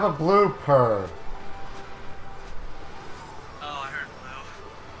 Have a blooper. Oh, I heard blue.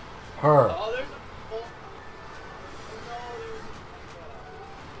 Her. Oh, there's a. Oh, no, there's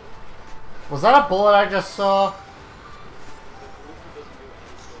a. Was that a bullet I just saw? Okay,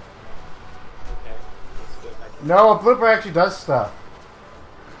 that's good. I can... No, a blooper actually does stuff.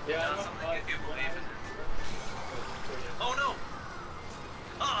 Yeah, Does something if you believe in it. Oh no!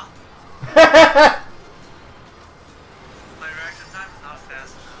 Ah! My reaction time is not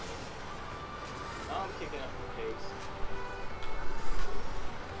fast enough. Now I'm kicking up the pace.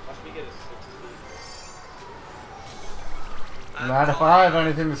 Watch me get a 60. Not if I have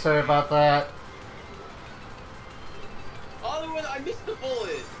anything to say about that. Oh, I missed the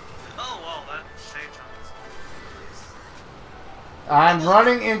bullet! Oh, well, that changed on this. I'm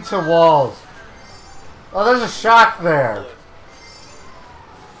running into walls. Oh, there's a shock there.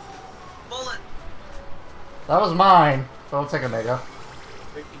 Bullet! That was mine. So I'll take a mega.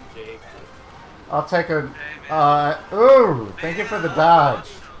 Freaking Jay, man. I'll take a. Hey, man. Ooh, thank you for the dodge.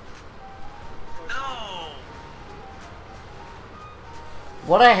 No!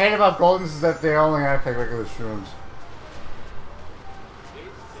 What I hate about Goldens is that they only act like regular shrooms.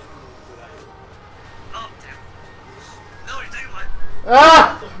 Oh, damn. No, you're taking my...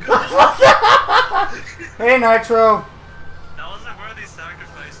 Ah! Hey, Nitro. That wasn't worthy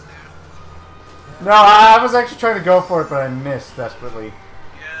sacrifice, dude. No, I was actually trying to go for it, but I missed desperately.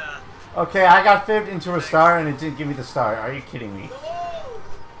 Yeah. Okay, I got fibbed into a star and it didn't give me the star. Are you kidding me? Oh!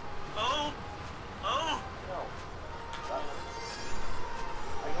 Oh!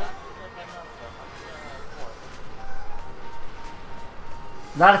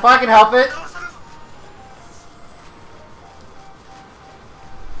 Not if I can help it. No, son of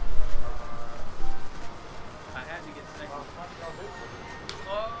I had to get second.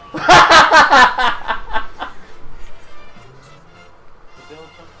 The bill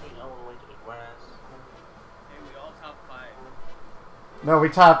took me all the way to the grass. Hey, we all top 5. No, we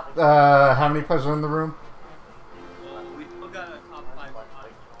top. How many players are in the room? Well, we still got a top 5 spot.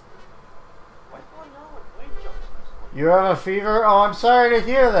 What's going on with weight jumps this week? You have a fever? Oh, I'm sorry to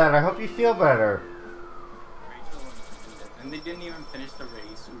hear that. I hope you feel better. Rachel and they didn't even finish the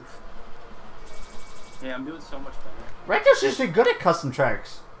race. Oof. Yeah, I'm doing so much better. Rachel's usually good at custom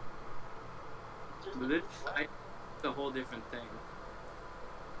tracks. But it's a whole different thing.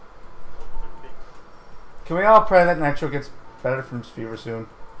 Can we all pray that Nitro gets better from his fever soon?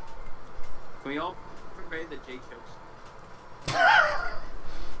 Can we all pray that Jay chokes?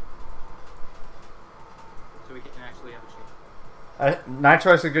 So we can actually have a chance.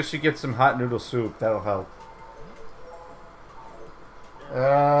 Nitro, I suggest you get some hot noodle soup. That'll help.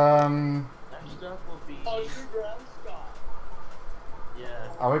 Next stuff will be. Underground Sky. Yeah.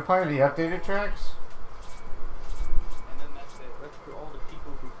 Are we playing the updated tracks? And then that's it. That's for all the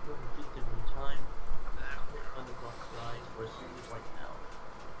people who couldn't get them in time. Underground Sky, we're seeing it right now.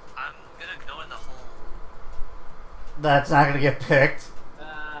 I'm gonna go in the hole. That's not gonna get picked. I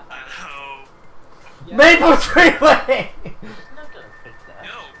know. Yeah. Maple Freeway! It's not gonna pick that.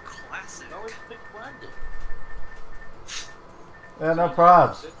 Yo, classic. No, it's pick Brandon. Yeah, no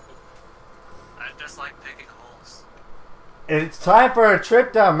probs. I just like picking holes. It's time for a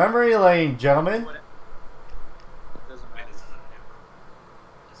trip down memory lane, gentlemen. Doesn't Wait, matter. this isn't new.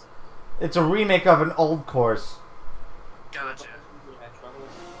 This- It's a remake of an old course. Gotcha.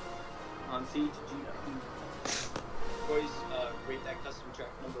 On C to G. Boys, rate that custom track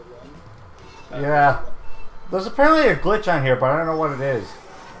number 1. Yeah. There's apparently a glitch on here, but I don't know what it is.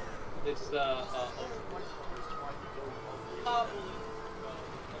 It's the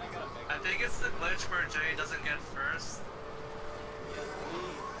I think it's the glitch where Jay doesn't get first.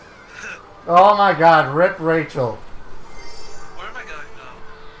 Oh my god, rip Rachel. Where am I going? No.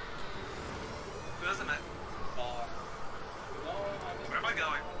 Who doesn't Where am I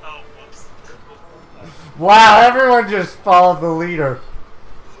going? Oh, whoops. Wow, everyone just followed the leader.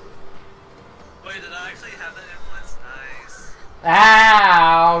 Wait, did I actually have that influence? Nice.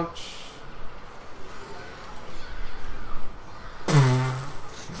 Ouch.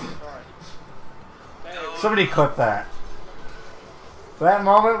 Somebody clip that. That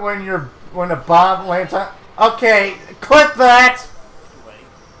moment when a bomb lands on. Okay, clip that.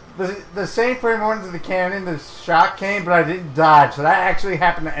 The same frame went into the cannon, the shot came, but I didn't dodge, so that actually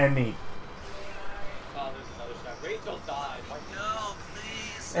happened to end me. Oh, there's another shot. Rachel died. No,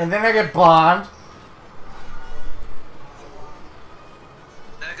 please. And then I get bombed.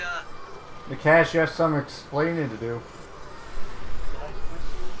 Nigga. Nikash, you have some explaining to do.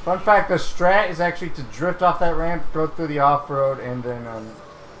 Fun fact, the strat is actually to drift off that ramp, go through the off-road, and then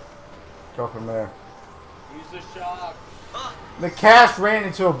go from there. Use the shock. Nikash ran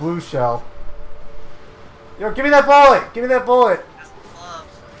into a blue shell. Yo, give me that bullet! Give me that bullet!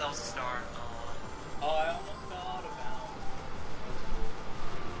 That was a star. Oh, I almost fell out of bounds.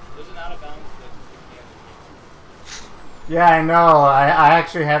 There's an out of bounds that you Yeah, I know. I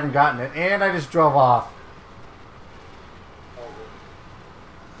actually haven't gotten it. And I just drove off.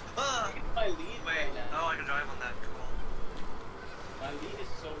 My lead right now. Oh, I can drive on that. Cool. My lead is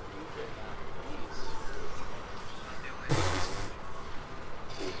so huge right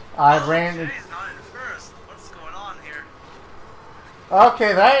now. I ran. He's not in first. What's going on here?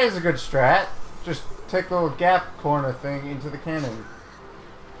 Okay, that is a good strat. Just take the little gap corner thing into the cannon.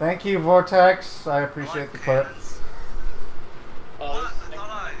 Thank you, Vortex. I appreciate the clip. What?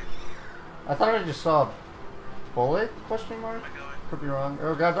 I thought I just saw a bullet? Question mark? Where am I going? Could be wrong.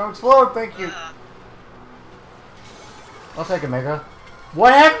 Oh god, don't explode! Thank you. I'll take it, Mega.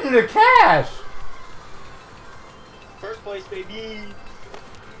 What happened to Cash? First place, baby.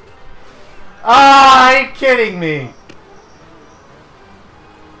 Ah, are you kidding me?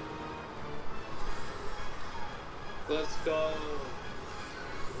 Let's go.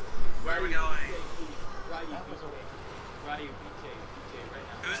 Where are we going? Ryu, BJ, right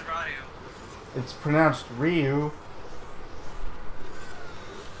now. Who's Ryu? It's pronounced Ryu.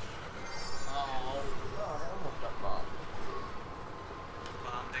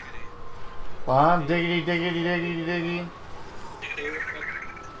 Bomb diggity. Bomb diggity diggity diggity diggity.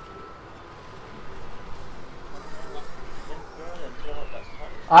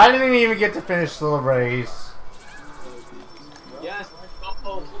 I didn't even get to finish the race. Yes.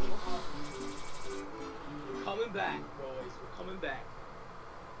 Oh. We're coming back, boys. We're coming back.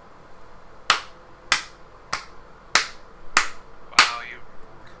 Wow, you.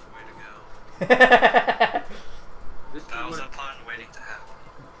 Way to go. That was a pun waiting to happen.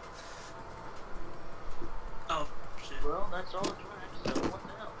 Oh, shit. Well, that's all the tracks, so what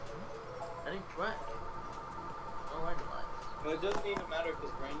the hell? Any track. Oh, I like. Well, it doesn't even matter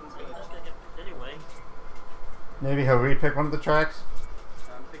because Brandon's I'm gonna. not gonna get picked anyway. Maybe he'll repick one of the tracks.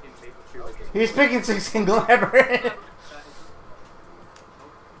 I'm thinking Maple Tree. Okay. He's picking 16 Glamour. And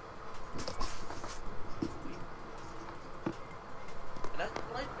that's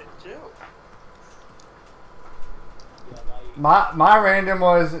a light pick too. My random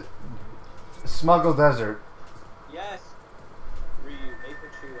was Smuggle Desert. Yes. Ryu, Maple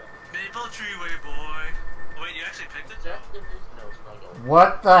Tree. Maple Treeway, boy. Oh, wait, you actually picked it? There is no struggle.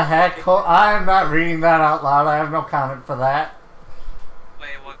 What the heck? I am not reading that out loud. I have no comment for that. Wait,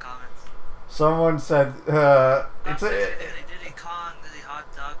 what comments? Someone said, it's a... Diddy Kong, Diddy hot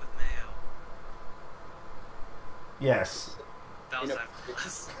dog with mayo. Yes. That was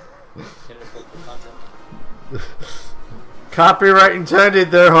effortless. Copyright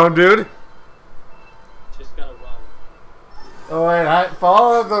intended there, home dude. Just gotta run. Oh wait,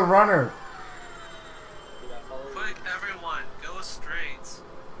 follow the runner. Did I follow you? Quick, everyone, go straight.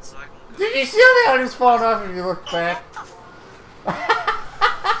 So I can go. Did you see how the audience falling off if you look back?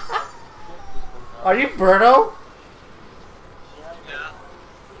 Are you Birdo? Yeah.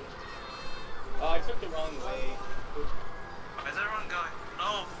 Oh, I took the wrong way. Where's everyone going?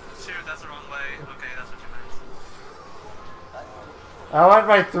 Oh, shoot, that's the wrong way. Okay, that's what you meant. I went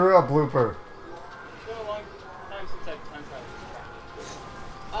right through a blooper. It's been a long time since I've time traveled.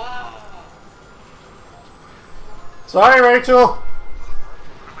 Ah! Sorry, Rachel.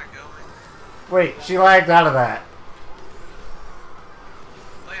 Where am I going? Wait, she lagged out of that.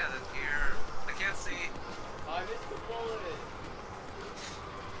 Oh yeah, that's here. I can't see. I missed the bullet.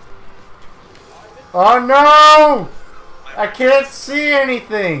 Oh no! I can't see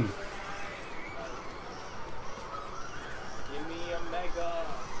anything. Give me a mega.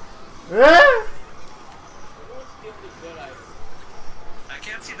 Eh? Everyone skip the good items. I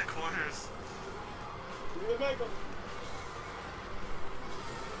can't see the corners. Give me a mega.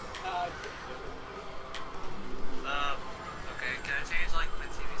 Okay, can I change like my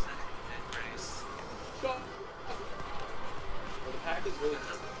TV setting and race? Go. Well, the pack is really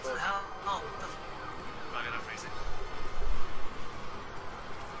just What the hell? Oh, what the f- fuck it, I'm racing.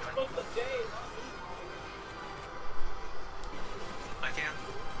 What's the J? I can't.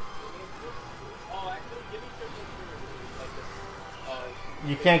 Oh, actually, give me triple for like this.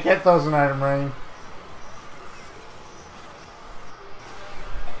 You can't get those in item rain.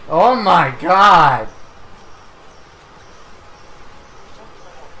 Oh my god!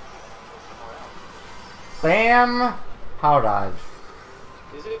 Bam! Power dodge.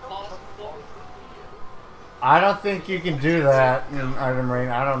 Is it possible? I don't think you can do that in item rain.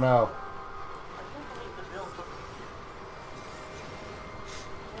 I don't know.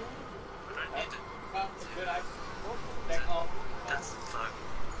 What do I need to Well, good. Back off. That's fuck.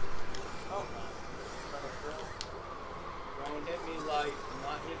 Oh. Don't hit me like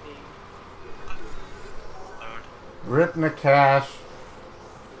not hit me. Lord. Rip Nikash.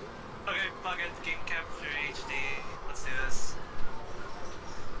 Okay, fuck it, game capture HD. Let's do this.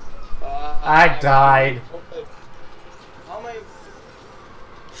 I died. How am I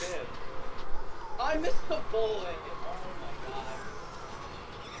dead? I missed the bullet. Oh my god.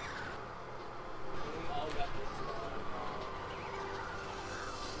 We all got this wrong.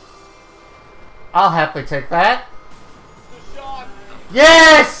 I'll happily take that. The shock.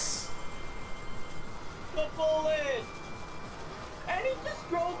 Yes! The bullet. And he just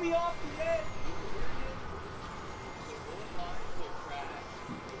drove me off the edge. The bullet lines are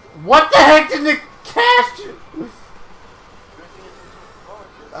trash. What the heck did Nikash?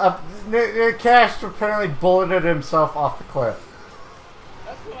 Nikash apparently bulleted himself off the cliff.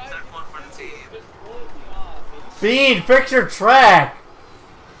 That's what I Third one for the team. just bullet me off. Bean, fix your track!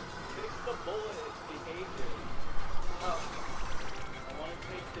 Fix the bullet behavior. Oh. I want to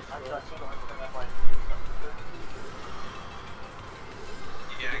take this road.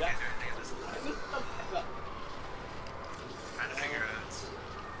 Yeah, I can't do anything at this I point. missed the backup. Trying to figure out.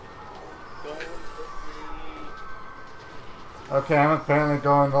 Don't hit me. Okay, I'm apparently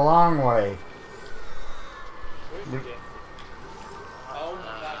going the long way. Where's the game? Oh my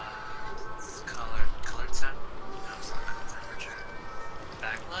god. It's color temp. No, it's not color temperature.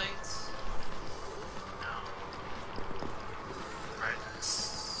 Backlights. No.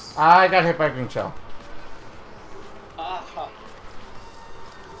 Brightness. I got hit by a green shell. Ah.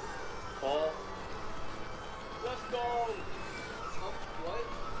 Ball. Let's go. Oh,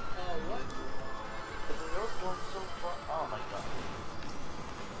 what? What? Oh my god.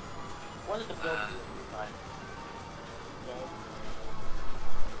 What is the build time?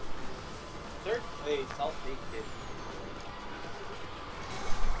 Third place, I'll take it.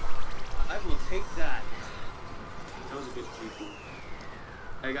 I will take that. That was a good GP.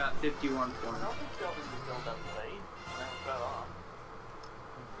 I got 51 points. I don't think Shelby was built up late. And then fell off.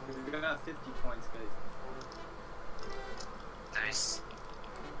 We got 50 points, guys. Nice.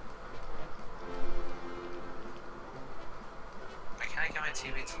 Why can't I get my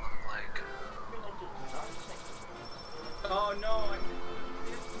TV to look like? Oh no, I got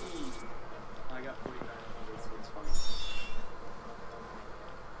 50. I got 49, so it's fine.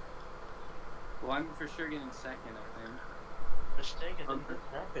 Well, I'm for sure getting second, I think. Mistaken in this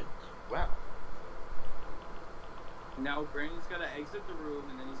happens. Wow. Now Brandon's gotta exit the room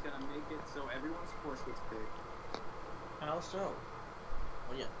and then he's gotta make it so everyone's course gets picked. How so?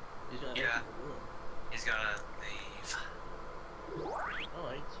 Oh yeah. He's gonna Yeah. exit the room. He's gonna leave.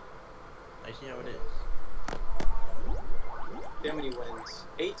 Alright. I see how it is. How many wins?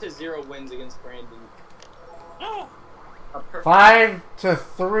 8-0 wins against Brandon. No! A perfect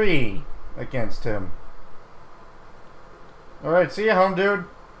 5-3 against him. Alright, see you, home dude.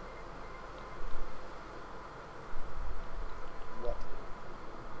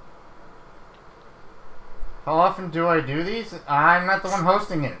 How often do I do these? I'm not the one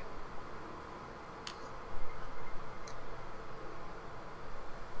hosting it.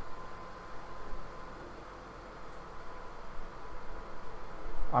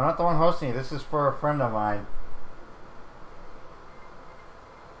 I'm not the one hosting it. This is for a friend of mine.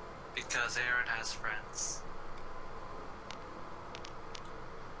 Because Aaron has friends.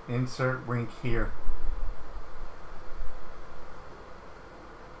 Insert wink here.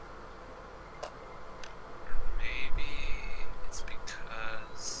 Maybe it's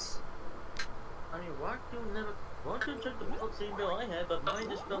because... I mean, Walkthrough took the same bill I had, but mine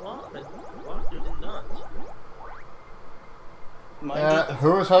just fell off, and Walkthrough did not.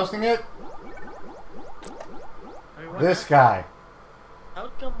 Who is hosting it? I mean, This guy. How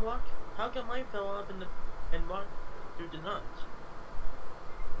come mine fell off and Walkthrough did not?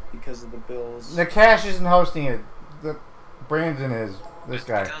 because of the Bills. Nikash isn't hosting it. the Brandon is this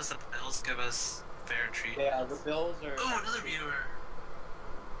guy. Because the Bills give us fair treatment. Yeah, the Bills are. Oh, another viewer.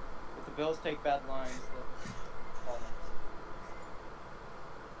 If the Bills take bad lines, they'll fall.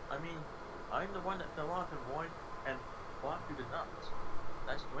 I mean, I'm the one that fell off and won and walked through the nuts.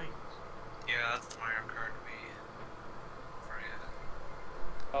 That's wings. Yeah, that's the Mario Kart we forget.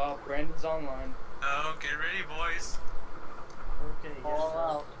 Oh, Brandon's online. Oh, get ready, boys. Okay, All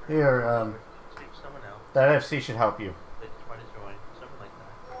out. Here, Take someone else. that FC should help you. They try to join. Something like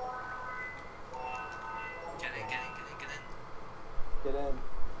that. Get in, get in, get in, get in. Get in.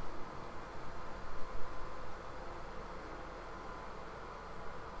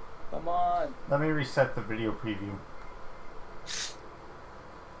 Come on. Let me reset the video preview.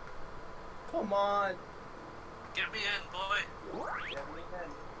 Come on. Get me in, boy. Get me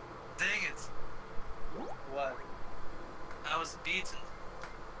in. Dang it. What? I was beaten.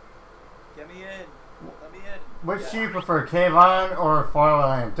 Get me in. Let me in. Which Yeah. do you prefer, Cave Island or Far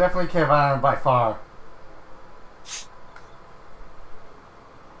Island? Definitely Cave Island by far.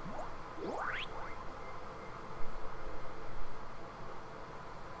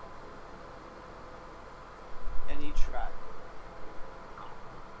 Any track.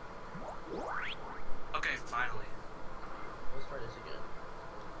 Okay, finally. Let's try this again.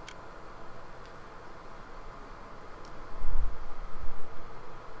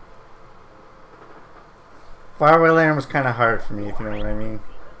 Faraway Land was kind of hard for me, if you know what I mean.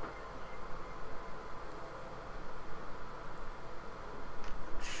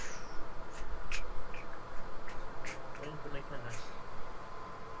 Waiting for Nikash.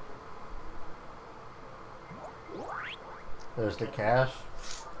 There's the cash.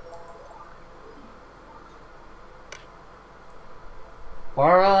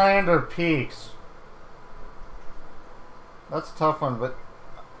 Faraway Land or Peaks? That's a tough one, but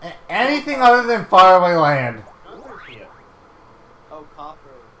anything other than Faraway Land. Here. Oh, copper.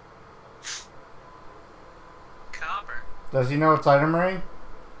 Copper. Does he know it's item ring?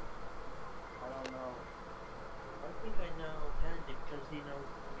 I don't know. I think I know Andy because he knows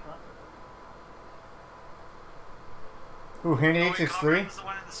Copper. Who, Henny Oh, wait, 863? Copper was the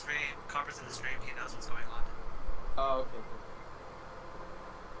one in the stream. Copper's in the stream. He knows what's going on. Oh, okay. Cool.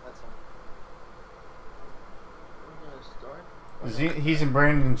 That's him. We're gonna start. He's in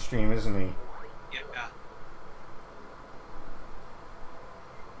Brandon's stream, isn't he? Yep, yeah.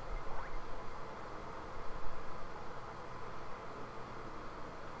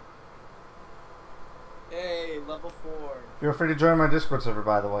 Hey, level 4. Feel free to join my Discord server,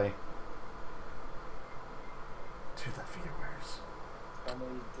 by the way. To the viewers. How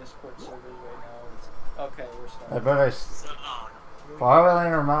many Discord servers right now? It's... Okay, we're I starting. bet I... So, oh, no. Faraway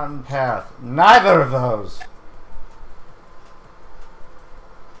Land or Mountain Path? Neither of those!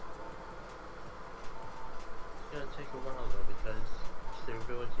 It's gonna take a while though because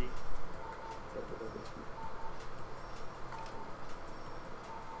stability.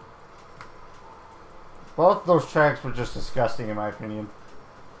 Both those tracks were just disgusting, in my opinion.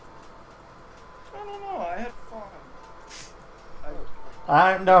 I don't know, I had fun.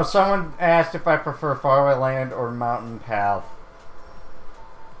 No, someone asked if I prefer Faraway Land or Mountain Path.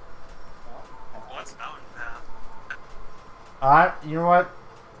 What's Mountain Path? You know what?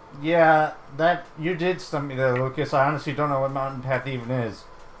 Yeah, that you did stump me there, Lucas. I honestly don't know what Mountain Path even is.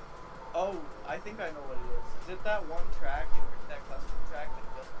 Oh, I think I know what it is. Is it that one track, that custom track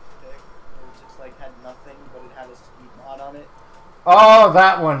that Justin picked, where it just like had nothing, but it had a speed mod on it? Oh,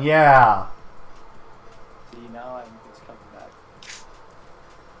 that one, yeah. See, now I think it's coming back.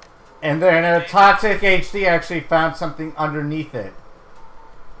 And then Toxic HD actually found something underneath it.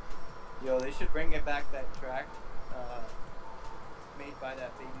 Yo, they should bring it back, that track, made by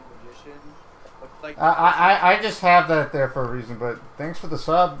that baby magician. Looked like I just have that there for a reason, but thanks for the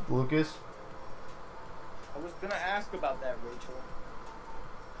sub, Lucas. I was gonna ask about that, Rachel.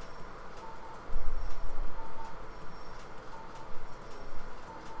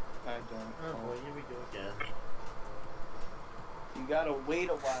 I don't. Oh boy, here we go again. You gotta wait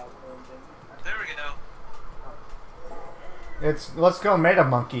a while, Brandon. There we go. It's Let's Go Meta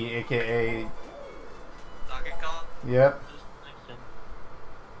Monkey, aka Donkey Kong. yep. Just next in.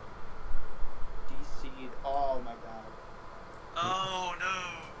 DC'd. Oh my god. Oh no.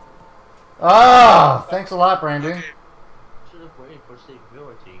 Oh, thanks a lot, Brandon. Okay, Should have waited for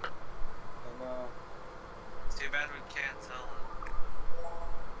stability. I know. it's too bad we can't tell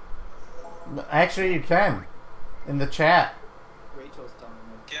him. Actually, you can in the chat. Rachel's telling me.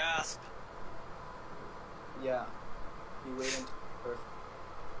 Gasp. Yeah. You wait until first.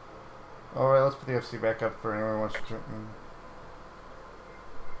 All right, let's put the FC back up for anyone who wants to.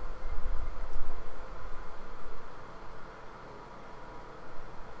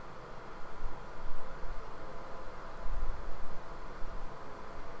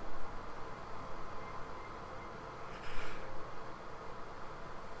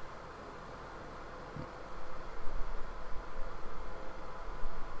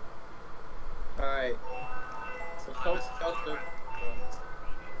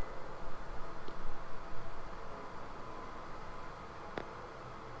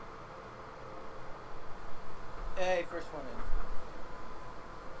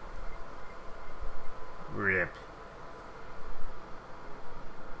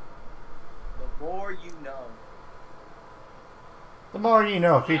 More you know. The more you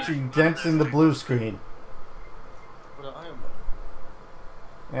know, featuring dents in the blue screen. What an iron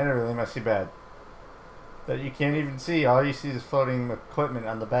And it really must be bad. That you can't even see. All you see is floating equipment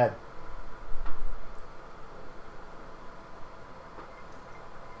on the bed.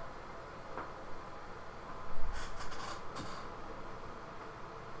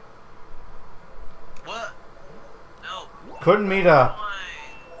 What? No. Couldn't meet up. Why?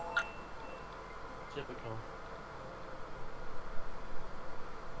 Typical.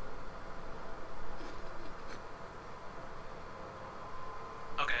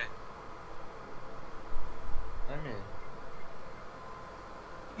 Okay. I'm in.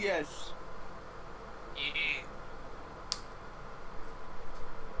 Yes. Yee.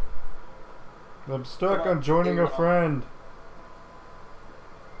 I'm stuck Come on, on joining a Aaron. friend.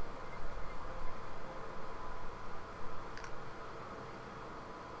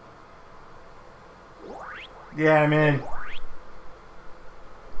 Yeah, I'm in.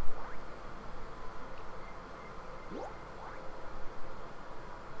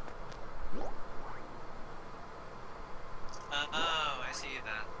 Oh, I see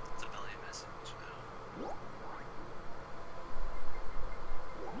that. It's a belly message now.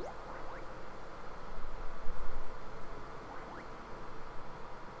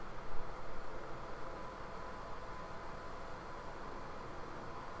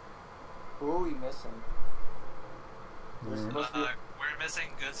 Who are we missing? We're supposed to be... We're missing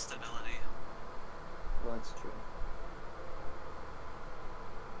good stability. Well, that's true.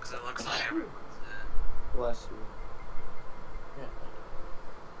 Because it looks like everyone's Bless you. Yeah.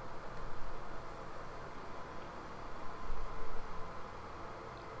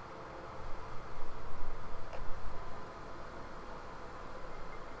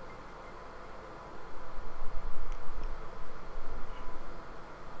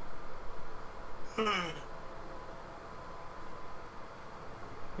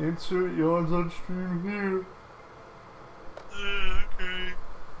 Insert yawns on stream here. okay.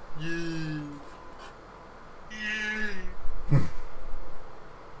 Yay. Yay.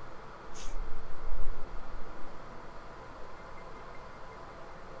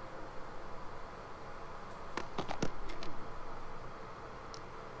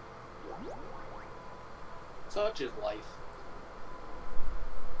 Such is life.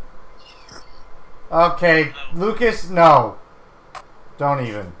 Okay, Lucas, no. Don't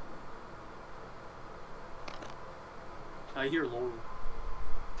even. I hear Lord.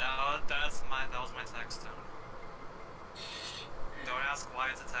 That was my text tone. Don't ask why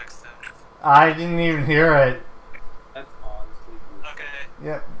it's a text tone. I didn't even hear it. That's honestly good. Okay.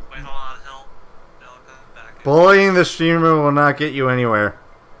 Yep. Wait, hold on. He'll come back. Bullying the streamer will not get you anywhere.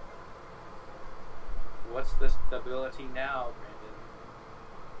 What's the stability now, Brandon?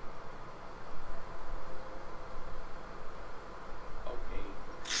 Okay.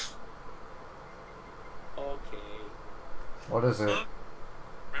 Okay. What is it? Look,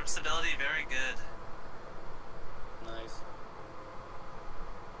 rim stability very good. Nice.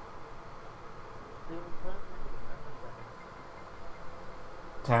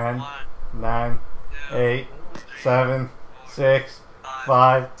 10, 1, 9, 2, 8, 3, 7, 6, 5,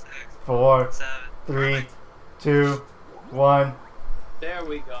 5, 6, 4, 7. 3, Perfect. 2, 1. There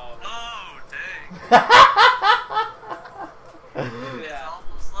we go. Oh, dang. Yeah, It's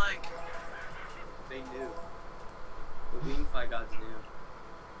almost like they knew. The Wingfly gods knew.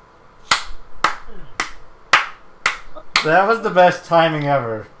 That was the best timing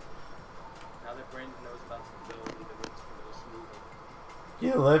ever. Now that Brandon knows about stability, the wings can go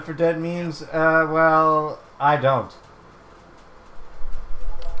smoothly. You live for dead memes? Well, I don't.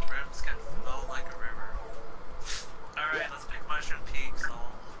 rims can flow like a river. Alright, let's pick Mushroom Peak, so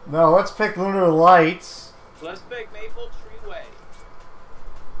No, let's pick Lunar Lights. Let's pick Maple Treeway.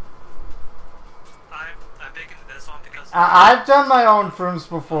 I'm picking this one because I've done my own Frooms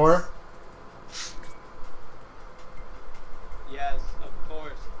before. Yes, of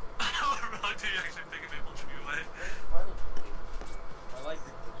course. Wrong, do you actually pick a Maple Treeway? I like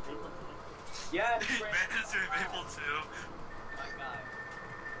it. Yes, He Brandon. managed to be Maple too. My guy.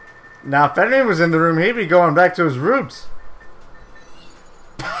 Now, if Henry was in the room, he'd be going back to his roots.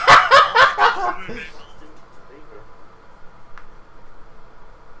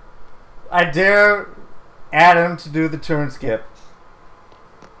 I dare Adam to do the turn skip.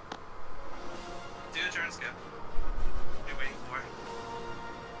 Do a turn skip. What are you waiting for?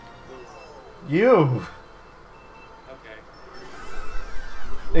 You. Okay.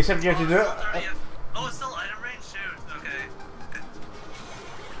 Except you have to do it's still it. 30th. Oh, it's still item range? Shoot, okay.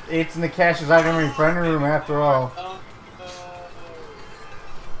 It's Nikash's item in friend room after all. Oh,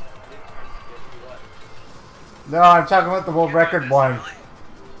 No, I'm talking about the world record one. Really?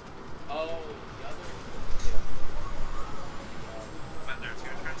 Oh, the other. When there's two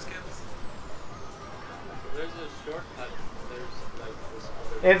turn skips? There's a shortcut. There's like this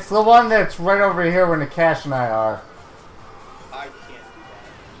other. It's the one that's right over here where Nikash and I are. I can't do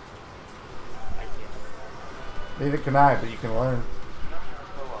that. I can't. Neither can I, but you can learn.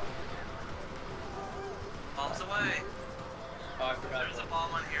 Bombs away. Oh, I forgot. There's a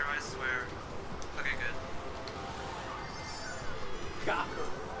bomb on here, I swear. Okay, good. Got her.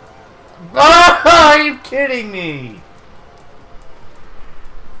 Ah, are you kidding me?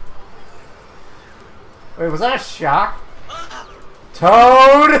 Wait, was that a shock? Ah!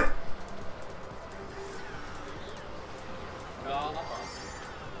 Toad! Shock.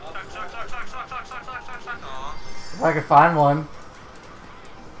 Aw. If I could find one.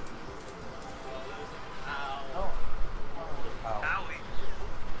 Ow. Owie.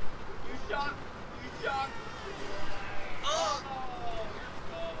 You shocked. You shocked. Oh!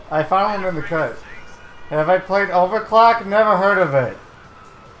 I found one in the cut. Have I played Overclock? Never heard of it.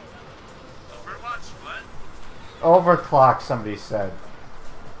 Overwatch? What? Overclock, somebody said. Oh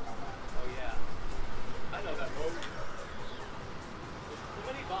yeah. I know that move. Too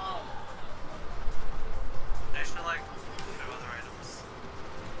many bombs. They should like show other items.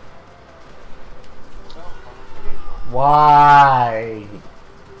 Why?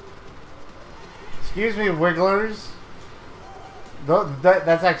 Excuse me, Wigglers.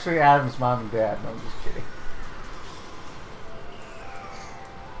 That's actually Adam's mom and dad. No, I'm just kidding.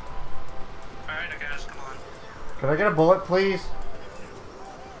 Alright, Nikash, come on. Can I get a bullet, please?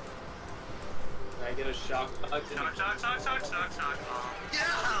 Can I get a shock? Shock. Aw.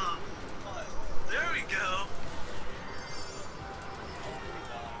 Yeah! There we go.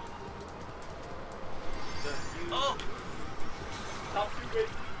 Oh! Top 2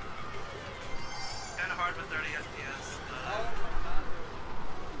 rating. Kinda hard with 30 FPS. Oh my god.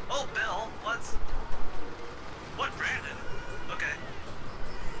 Oh, Bill, what? What, Brandon? Okay.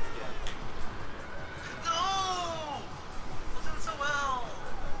 Yeah. No! I'm doing so well!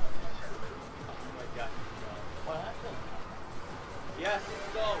 Oh my god. What happened? Yes,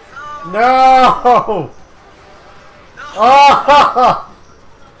 go. No! No! No! Oh!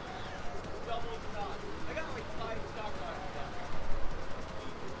 Double shot. I got like 5 shock rockets down.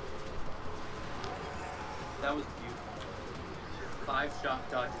 That was beautiful. 5 shock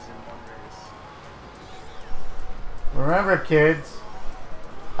dodges in one race. Remember, kids,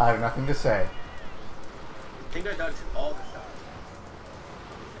 I have nothing to say. I think I dodged all the shots.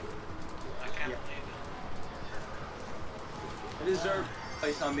 I can't Yeah. believe it. I deserve a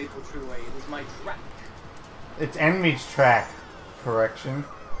place on Maple Treeway. It is my track. It's Enemy's track. Correction.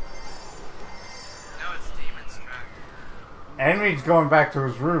 No, it's Demon's track. Enemy's going back to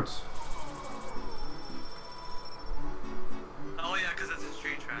his roots. Oh yeah, because it's a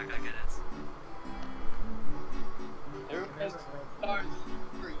street track, I get it. There is stars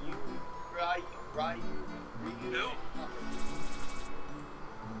for you, right, for you. Who?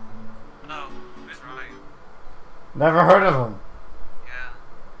 Oh, who's right? Never heard of him. Yeah.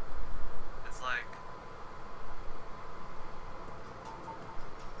 It's like...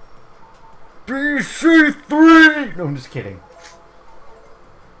 BC3! No, I'm just kidding.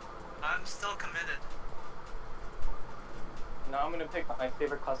 I'm still committed. Now I'm gonna pick my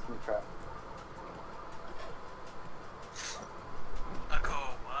favorite custom track.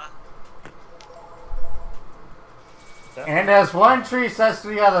 And as one tree says to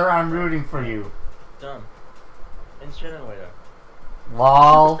the other, I'm rooting for you. Done. Incinerator.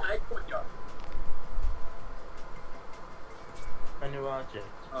 Lol. A new object.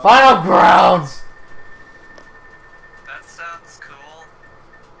 Final grounds! That sounds cool.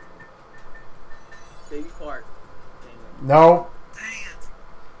 Baby Kart. Nope.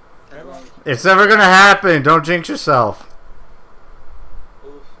 Dang it. It's never gonna happen. Don't jinx yourself.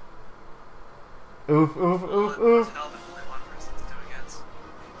 Oof. Oof, oof, oof, What oof. the hell if only one person's doing it?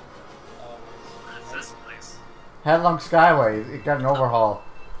 What is this place? Headlong Skyway. It got an overhaul.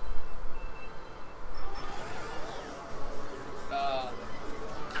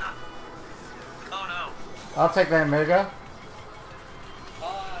 Oh no. I'll take that Mega.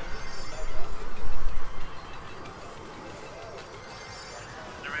 I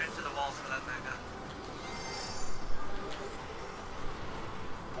ran into the walls for that mega.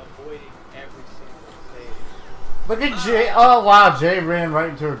 Avoiding every single stage. Look at Jay. Oh, wow. Jay ran right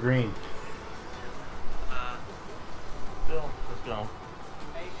into a green. Bill, let's go.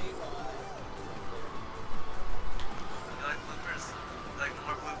 Hey, Ron. You like bloopers? You like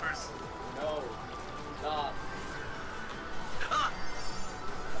more bloopers? No. Stop. Ah!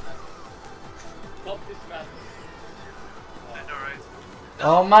 Go! Help this man. I know, right?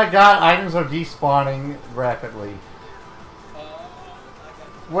 Oh my god, items are despawning rapidly. I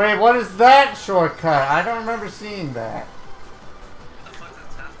got Wait, what is that shortcut? I don't remember seeing that. What the fuck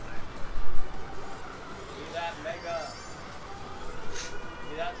is happening? Give me that mega.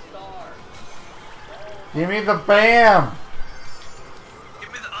 Give me that star. Oh, Give me the BAM!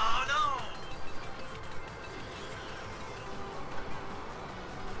 Give me the. Oh no!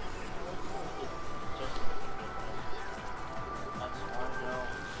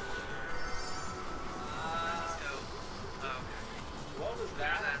 Let's go. Oh, okay. what was There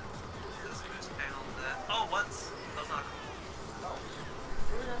that? that. This boost panel that. Oh, what? That's not cool.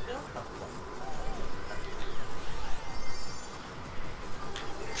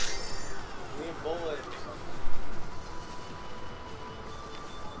 We need bullets.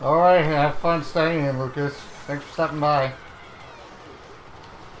 Alright, have fun staying in, Lucas. Thanks for stopping by. I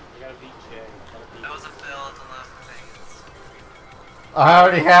gotta beat Jay. That was a fail at the left thing. I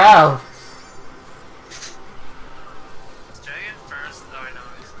already have! Is Jay in first? Oh, I know.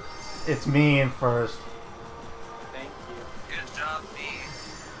 It's me in first. Thank you. Good job, me.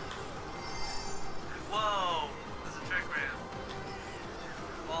 Whoa! There's a trick ramp.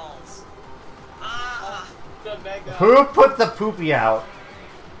 Balls. Ah! The mega. Who put the poopy out?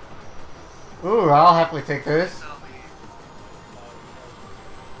 Ooh, I'll happily take this. Tell me.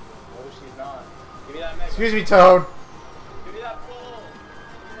 Oh, she's not. Give me that mega. Excuse me, Toad. Give me that bull.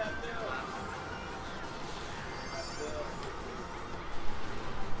 Give me that bill. That bill.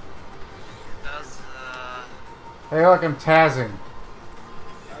 That's Hey, look, I'm tazzing.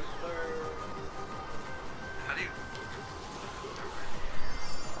 Transfer. how do you?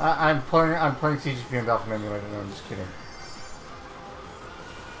 I'm playing CGP and Dolphin Emulator. No, I'm just kidding.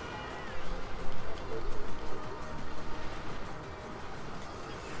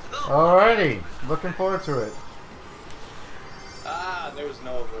 Alrighty, looking forward to it. Ah, there's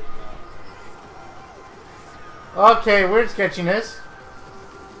no avoiding Okay, weird sketchiness.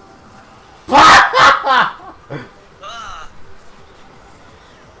 Ah! I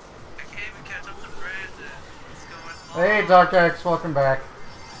can't even catch up to Brandon. What's going on? Hey, Dark X, welcome back.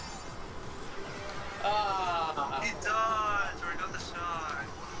 Ah. He dodged or got the shot.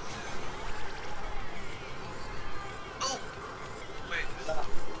 Oh! Wait,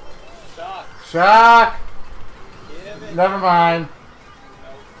 who's Shock. Shock! Give it. Never mind.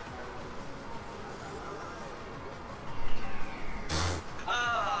 Nope.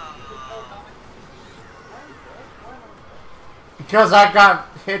 Ah! Because I got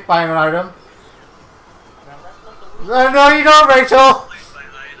hit by an item. No, you don't, Rachel! Please buy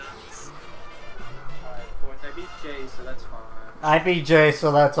items. Alright, fourth. I beat Jay, so that's fine. I beat Jay,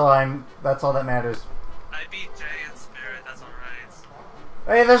 so that's all that matters. I beat Jay in spirit, that's alright.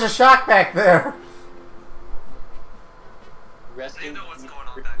 Hey, there's a shock back there. Rest So you in know what's peace, going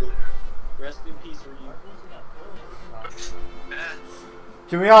on back there. Rest in peace, Ryu. Eh.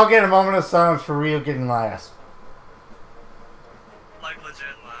 Can we all get a moment of silence for Rio getting last? Like legit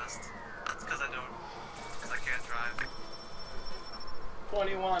last. That's because I can't drive.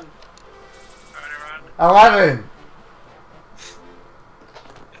 21. Alright, run. 11.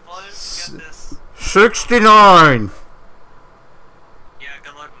 If I get this. 69. Yeah,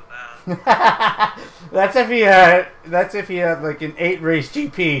 good luck with that. That's if he had like an 8 race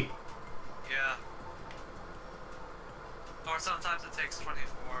GP. Yeah. Or sometimes it takes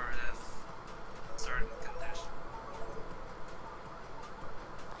 24 if certain condition.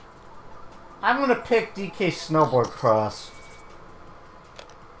 I'm gonna pick DK Snowboard Cross.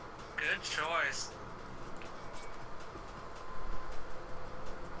 Good choice.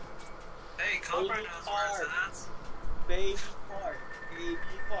 Hey, Copper Baby knows where it's at. Baby part. Baby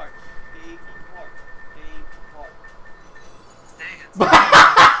part. Baby part. Baby part. Dang it.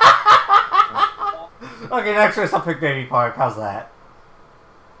 Okay, next race I'll pick Baby Park. How's that?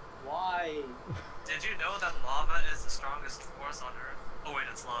 Why? Did you know that lava is the strongest force on Earth? Oh wait,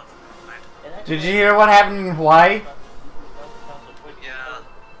 it's love. Right. Did you hear what happened in Hawaii? Yeah.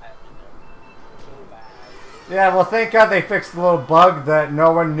 Yeah, well, thank God they fixed the little bug that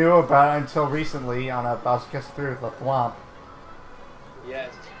no one knew about until recently on a Bowser 3 with a thwomp.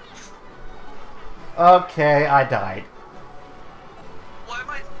 Yes. Okay, I died. Why am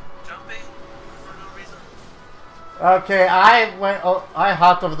I jumping for no reason? Okay, I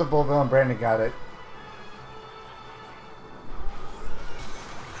hopped over the bullbill and Brandon got it.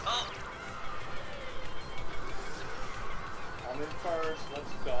 Oh, I'm in first.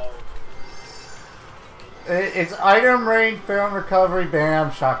 Let's go. It's item rain, fail and recovery,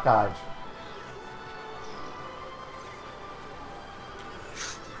 bam, shock dodge.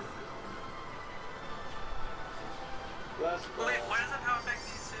 Let's go. Wait, why does that power affect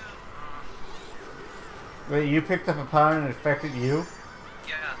these two? Wait, you picked up a pound and it affected you?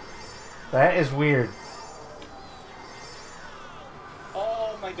 Yeah. That is weird.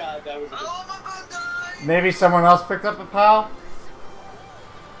 Oh my god, that was a good... Oh my god, die! Maybe someone else picked up a POW?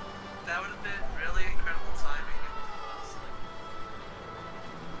 That would have been really incredible timing if it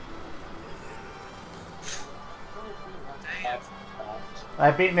was. Dang it.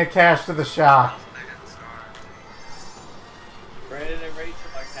 I beat Nikash to the shop. That was a mega star. Brandon and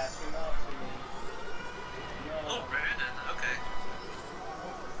Rachel are casting out to me. No. Oh, Brandon, okay.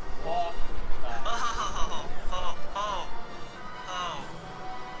 Oh. Oh.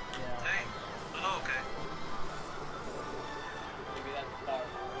 Yeah. Dang. Oh, okay. Give me that star.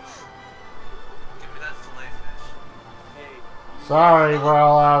 Give me that fillet fish. Hey. Sorry, we're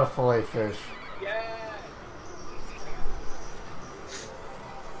all out of fillet fish. Yeah.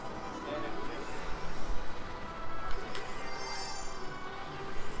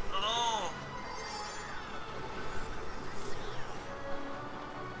 Oh!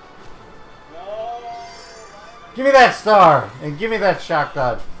 No. Give me that star! And give me that shock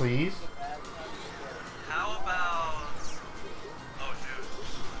dodge, please. How about... Oh, shoot.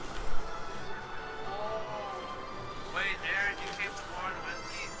 Wait, Aaron, you came to Warren with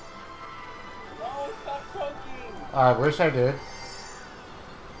me? No, stop choking. I wish I did.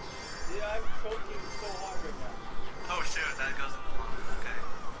 Yeah, I'm choking so hard right now. Oh, shoot, that goes in the line. Okay.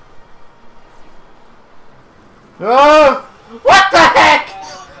 Oh! What the heck?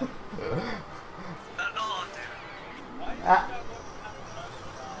 No, dude. Why is Uh, that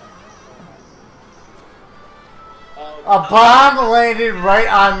A bomb landed right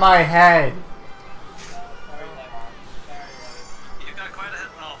on my head. sorry, You got quite a hit.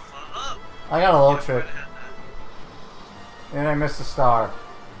 Oh, up! I got a low You got trip. quite a hit there. And I missed a star.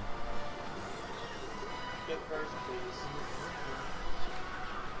 Get first, please.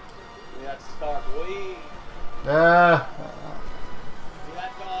 Give me that star, boy. Give me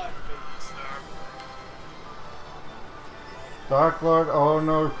that dog. Star. Dark Lord, oh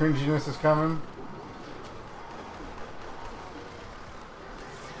no, cringiness is coming.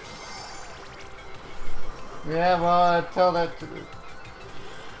 Yeah, well, tell that to...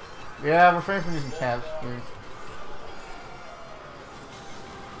 Yeah, refrain from using tabs, please.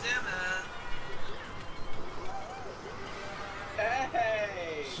 Damn it.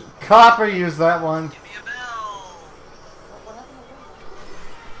 Hey! Copper used that one. Give me a bell.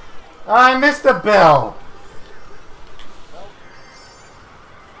 I missed a bell.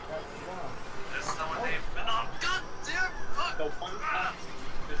 There's someone named... Oh, god damn! Fuck! The one time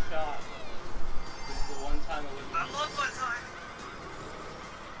the shot. This is the one time it was. I love my time.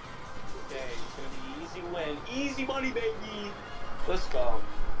 Okay, it's gonna be easy win. Easy money, baby! Let's go.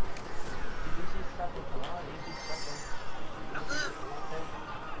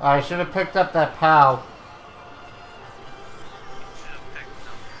 I should have picked up that POW. Should have picked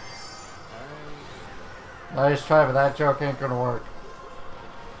them. Nice try, but that joke ain't gonna work.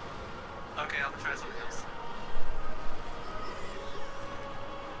 Okay, I'm gonna try something else.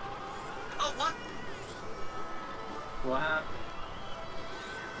 Oh, what? What happened?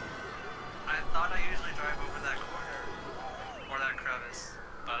 I thought I usually drive over that corner. Or that crevice.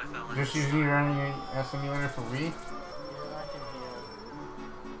 But I fell in. Just using your running simulator for Wii? Yeah, I can hear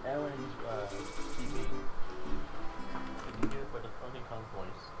Aaron's TV. Can you hear it for the fucking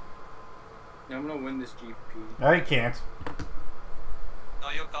voice? Yeah, I'm gonna win this GP. No, you can't. No,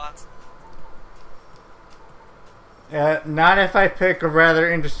 you got. Not if I pick a rather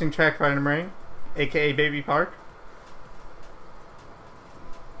interesting track for Item Ring, aka Baby Park.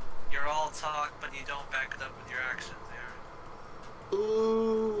 You're all talk, but you don't back it up with your actions, Aaron.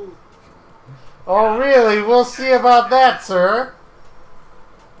 Ooh! Oh, really? We'll see about that, sir.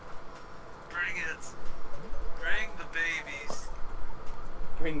 Bring it. Bring the babies.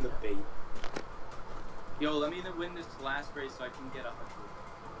 Bring the bait. Yo, let me win this last race so I can get 100.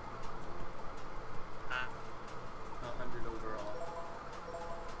 100 overall.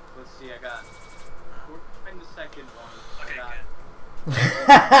 Let's see, I got. We're in the second one. Okay, I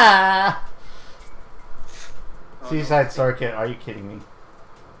got, good. oh, Seaside Circuit, are you kidding me?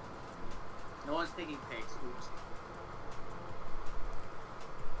 No one's taking pics. Oops.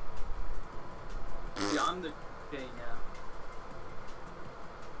 Yeah, I'm the day now.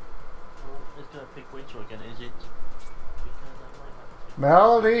 Well, it's gonna pick Rachel again, is it? Because I might have to.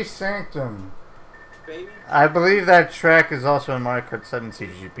 Melody Sanctum. Baby? I believe that track is also in Mario Kart 7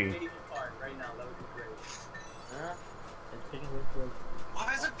 CGP. Baby part right now, that would be great. Huh? It's picking Rachel.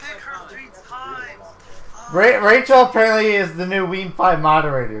 Why does it pick her 3 times? Rachel apparently is the new Ween 5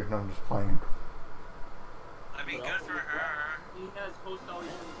 moderator. No, I'm just playing. I mean, good for her.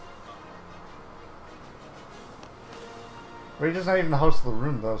 Rachel's not even the host of the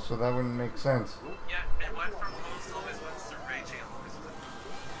room though, so that wouldn't make sense. Yeah, it went from host always wins to raging always wins.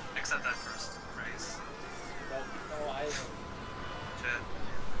 Except that first race. No, I didn't. Shit.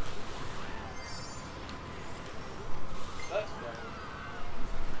 That's better.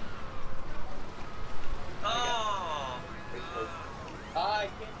 Oh! I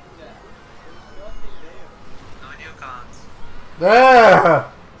can't do that. There's nothing there. No new cons. Ah!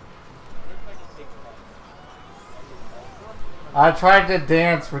 What if I can take it off? I tried to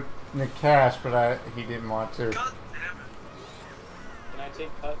dance with Nikash, but he didn't want to. God damn it. Can I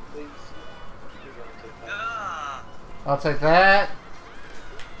take cut, please? Please let me take cut. Ah! I'll take that.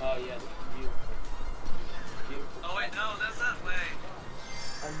 Oh, yes. Beautiful. Beautiful. Oh wait, no, that's that way.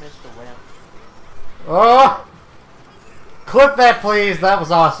 I missed the ramp. Oh! Clip that, please. That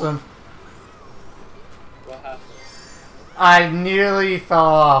was awesome. What happened? I nearly fell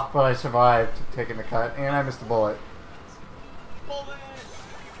off, but I survived taking the cut, and I missed a bullet. Pull it!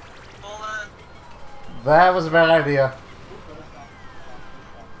 Bullet! That was a bad idea.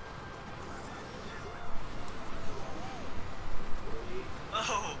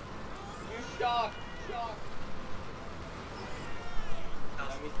 Oh! You shock! Shock! That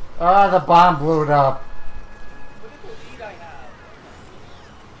was Ah, the bomb blew it up. Look at the lead I have.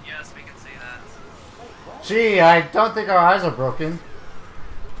 yes, we can see that. Gee, I don't think our eyes are broken.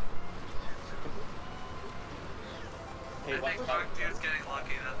 Hey, I what think the Dark Dude's getting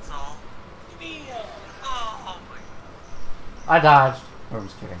lucky, that's all. Damn! Oh my. I dodged. I'm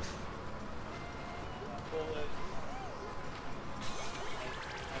just kidding. Pull it.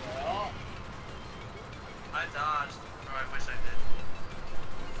 Oh, I dodged. Or I wish I did.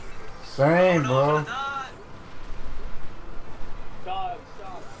 Same, Oh, no, bro. I'm gonna die. stop,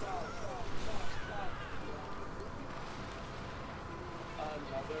 stop, stop, stop, stop, stop.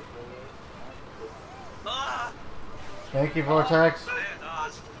 Another bullet. Ah! Thank you, Vortex. I didn't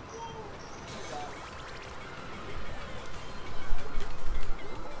dodge.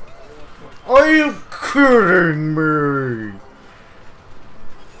 Are you kidding me?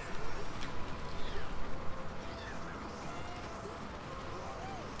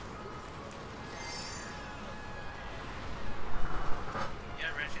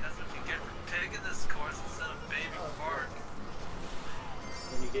 Yeah, Richie, that's what you get for picking this course instead of baby Park.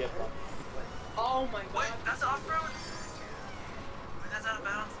 When you get one. Oh my god. Wait, that's off-road? Wait, that's out of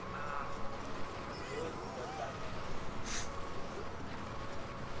bounds?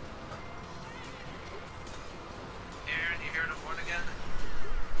 Aaron, you hearing a horn again?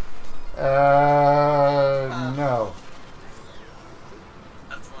 No.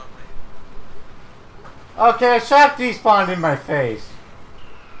 That's lovely. Okay, a shot despawned in my face.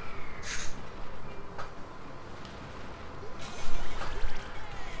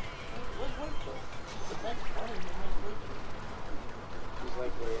 He's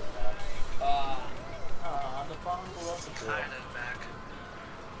like way in back. The bomb blew up the Kinda back.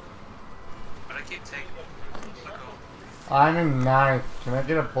 But I keep taking it. Look, oh. I'm in ninth. Can I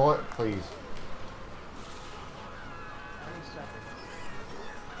get a bullet, please?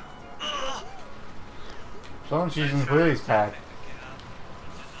 Ugh! Someone's using Willie's pack.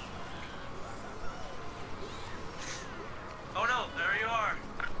 Oh no, there you are.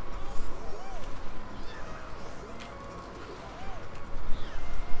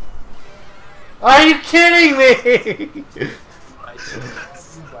 Are you kidding me?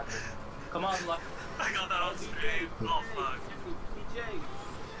 Come on, luck. I got that on stream. Oh fuck. BJ.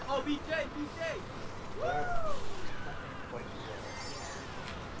 Oh, BJ, BJ.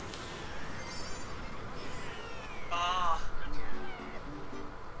 Ah.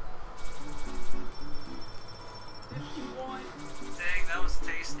 51. Dang, that was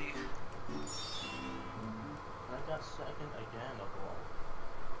tasty. I got second again overall.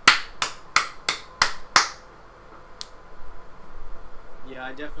 Yeah,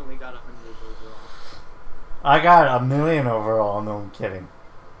 I definitely got 100 overall. I got 1,000,000 overall. No, I'm kidding.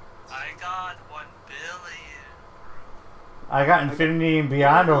 I got 1 billion. I got Infinity and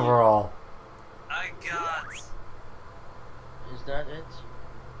Beyond overall. I got. Is that it?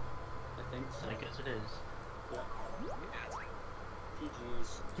 I think so. I guess it is.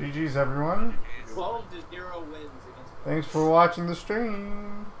 GG's. GG's, everyone. 12 to 0 wins against. Thanks for watching the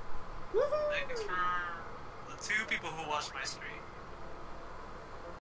stream. Thanks for the 2 people who watched my stream.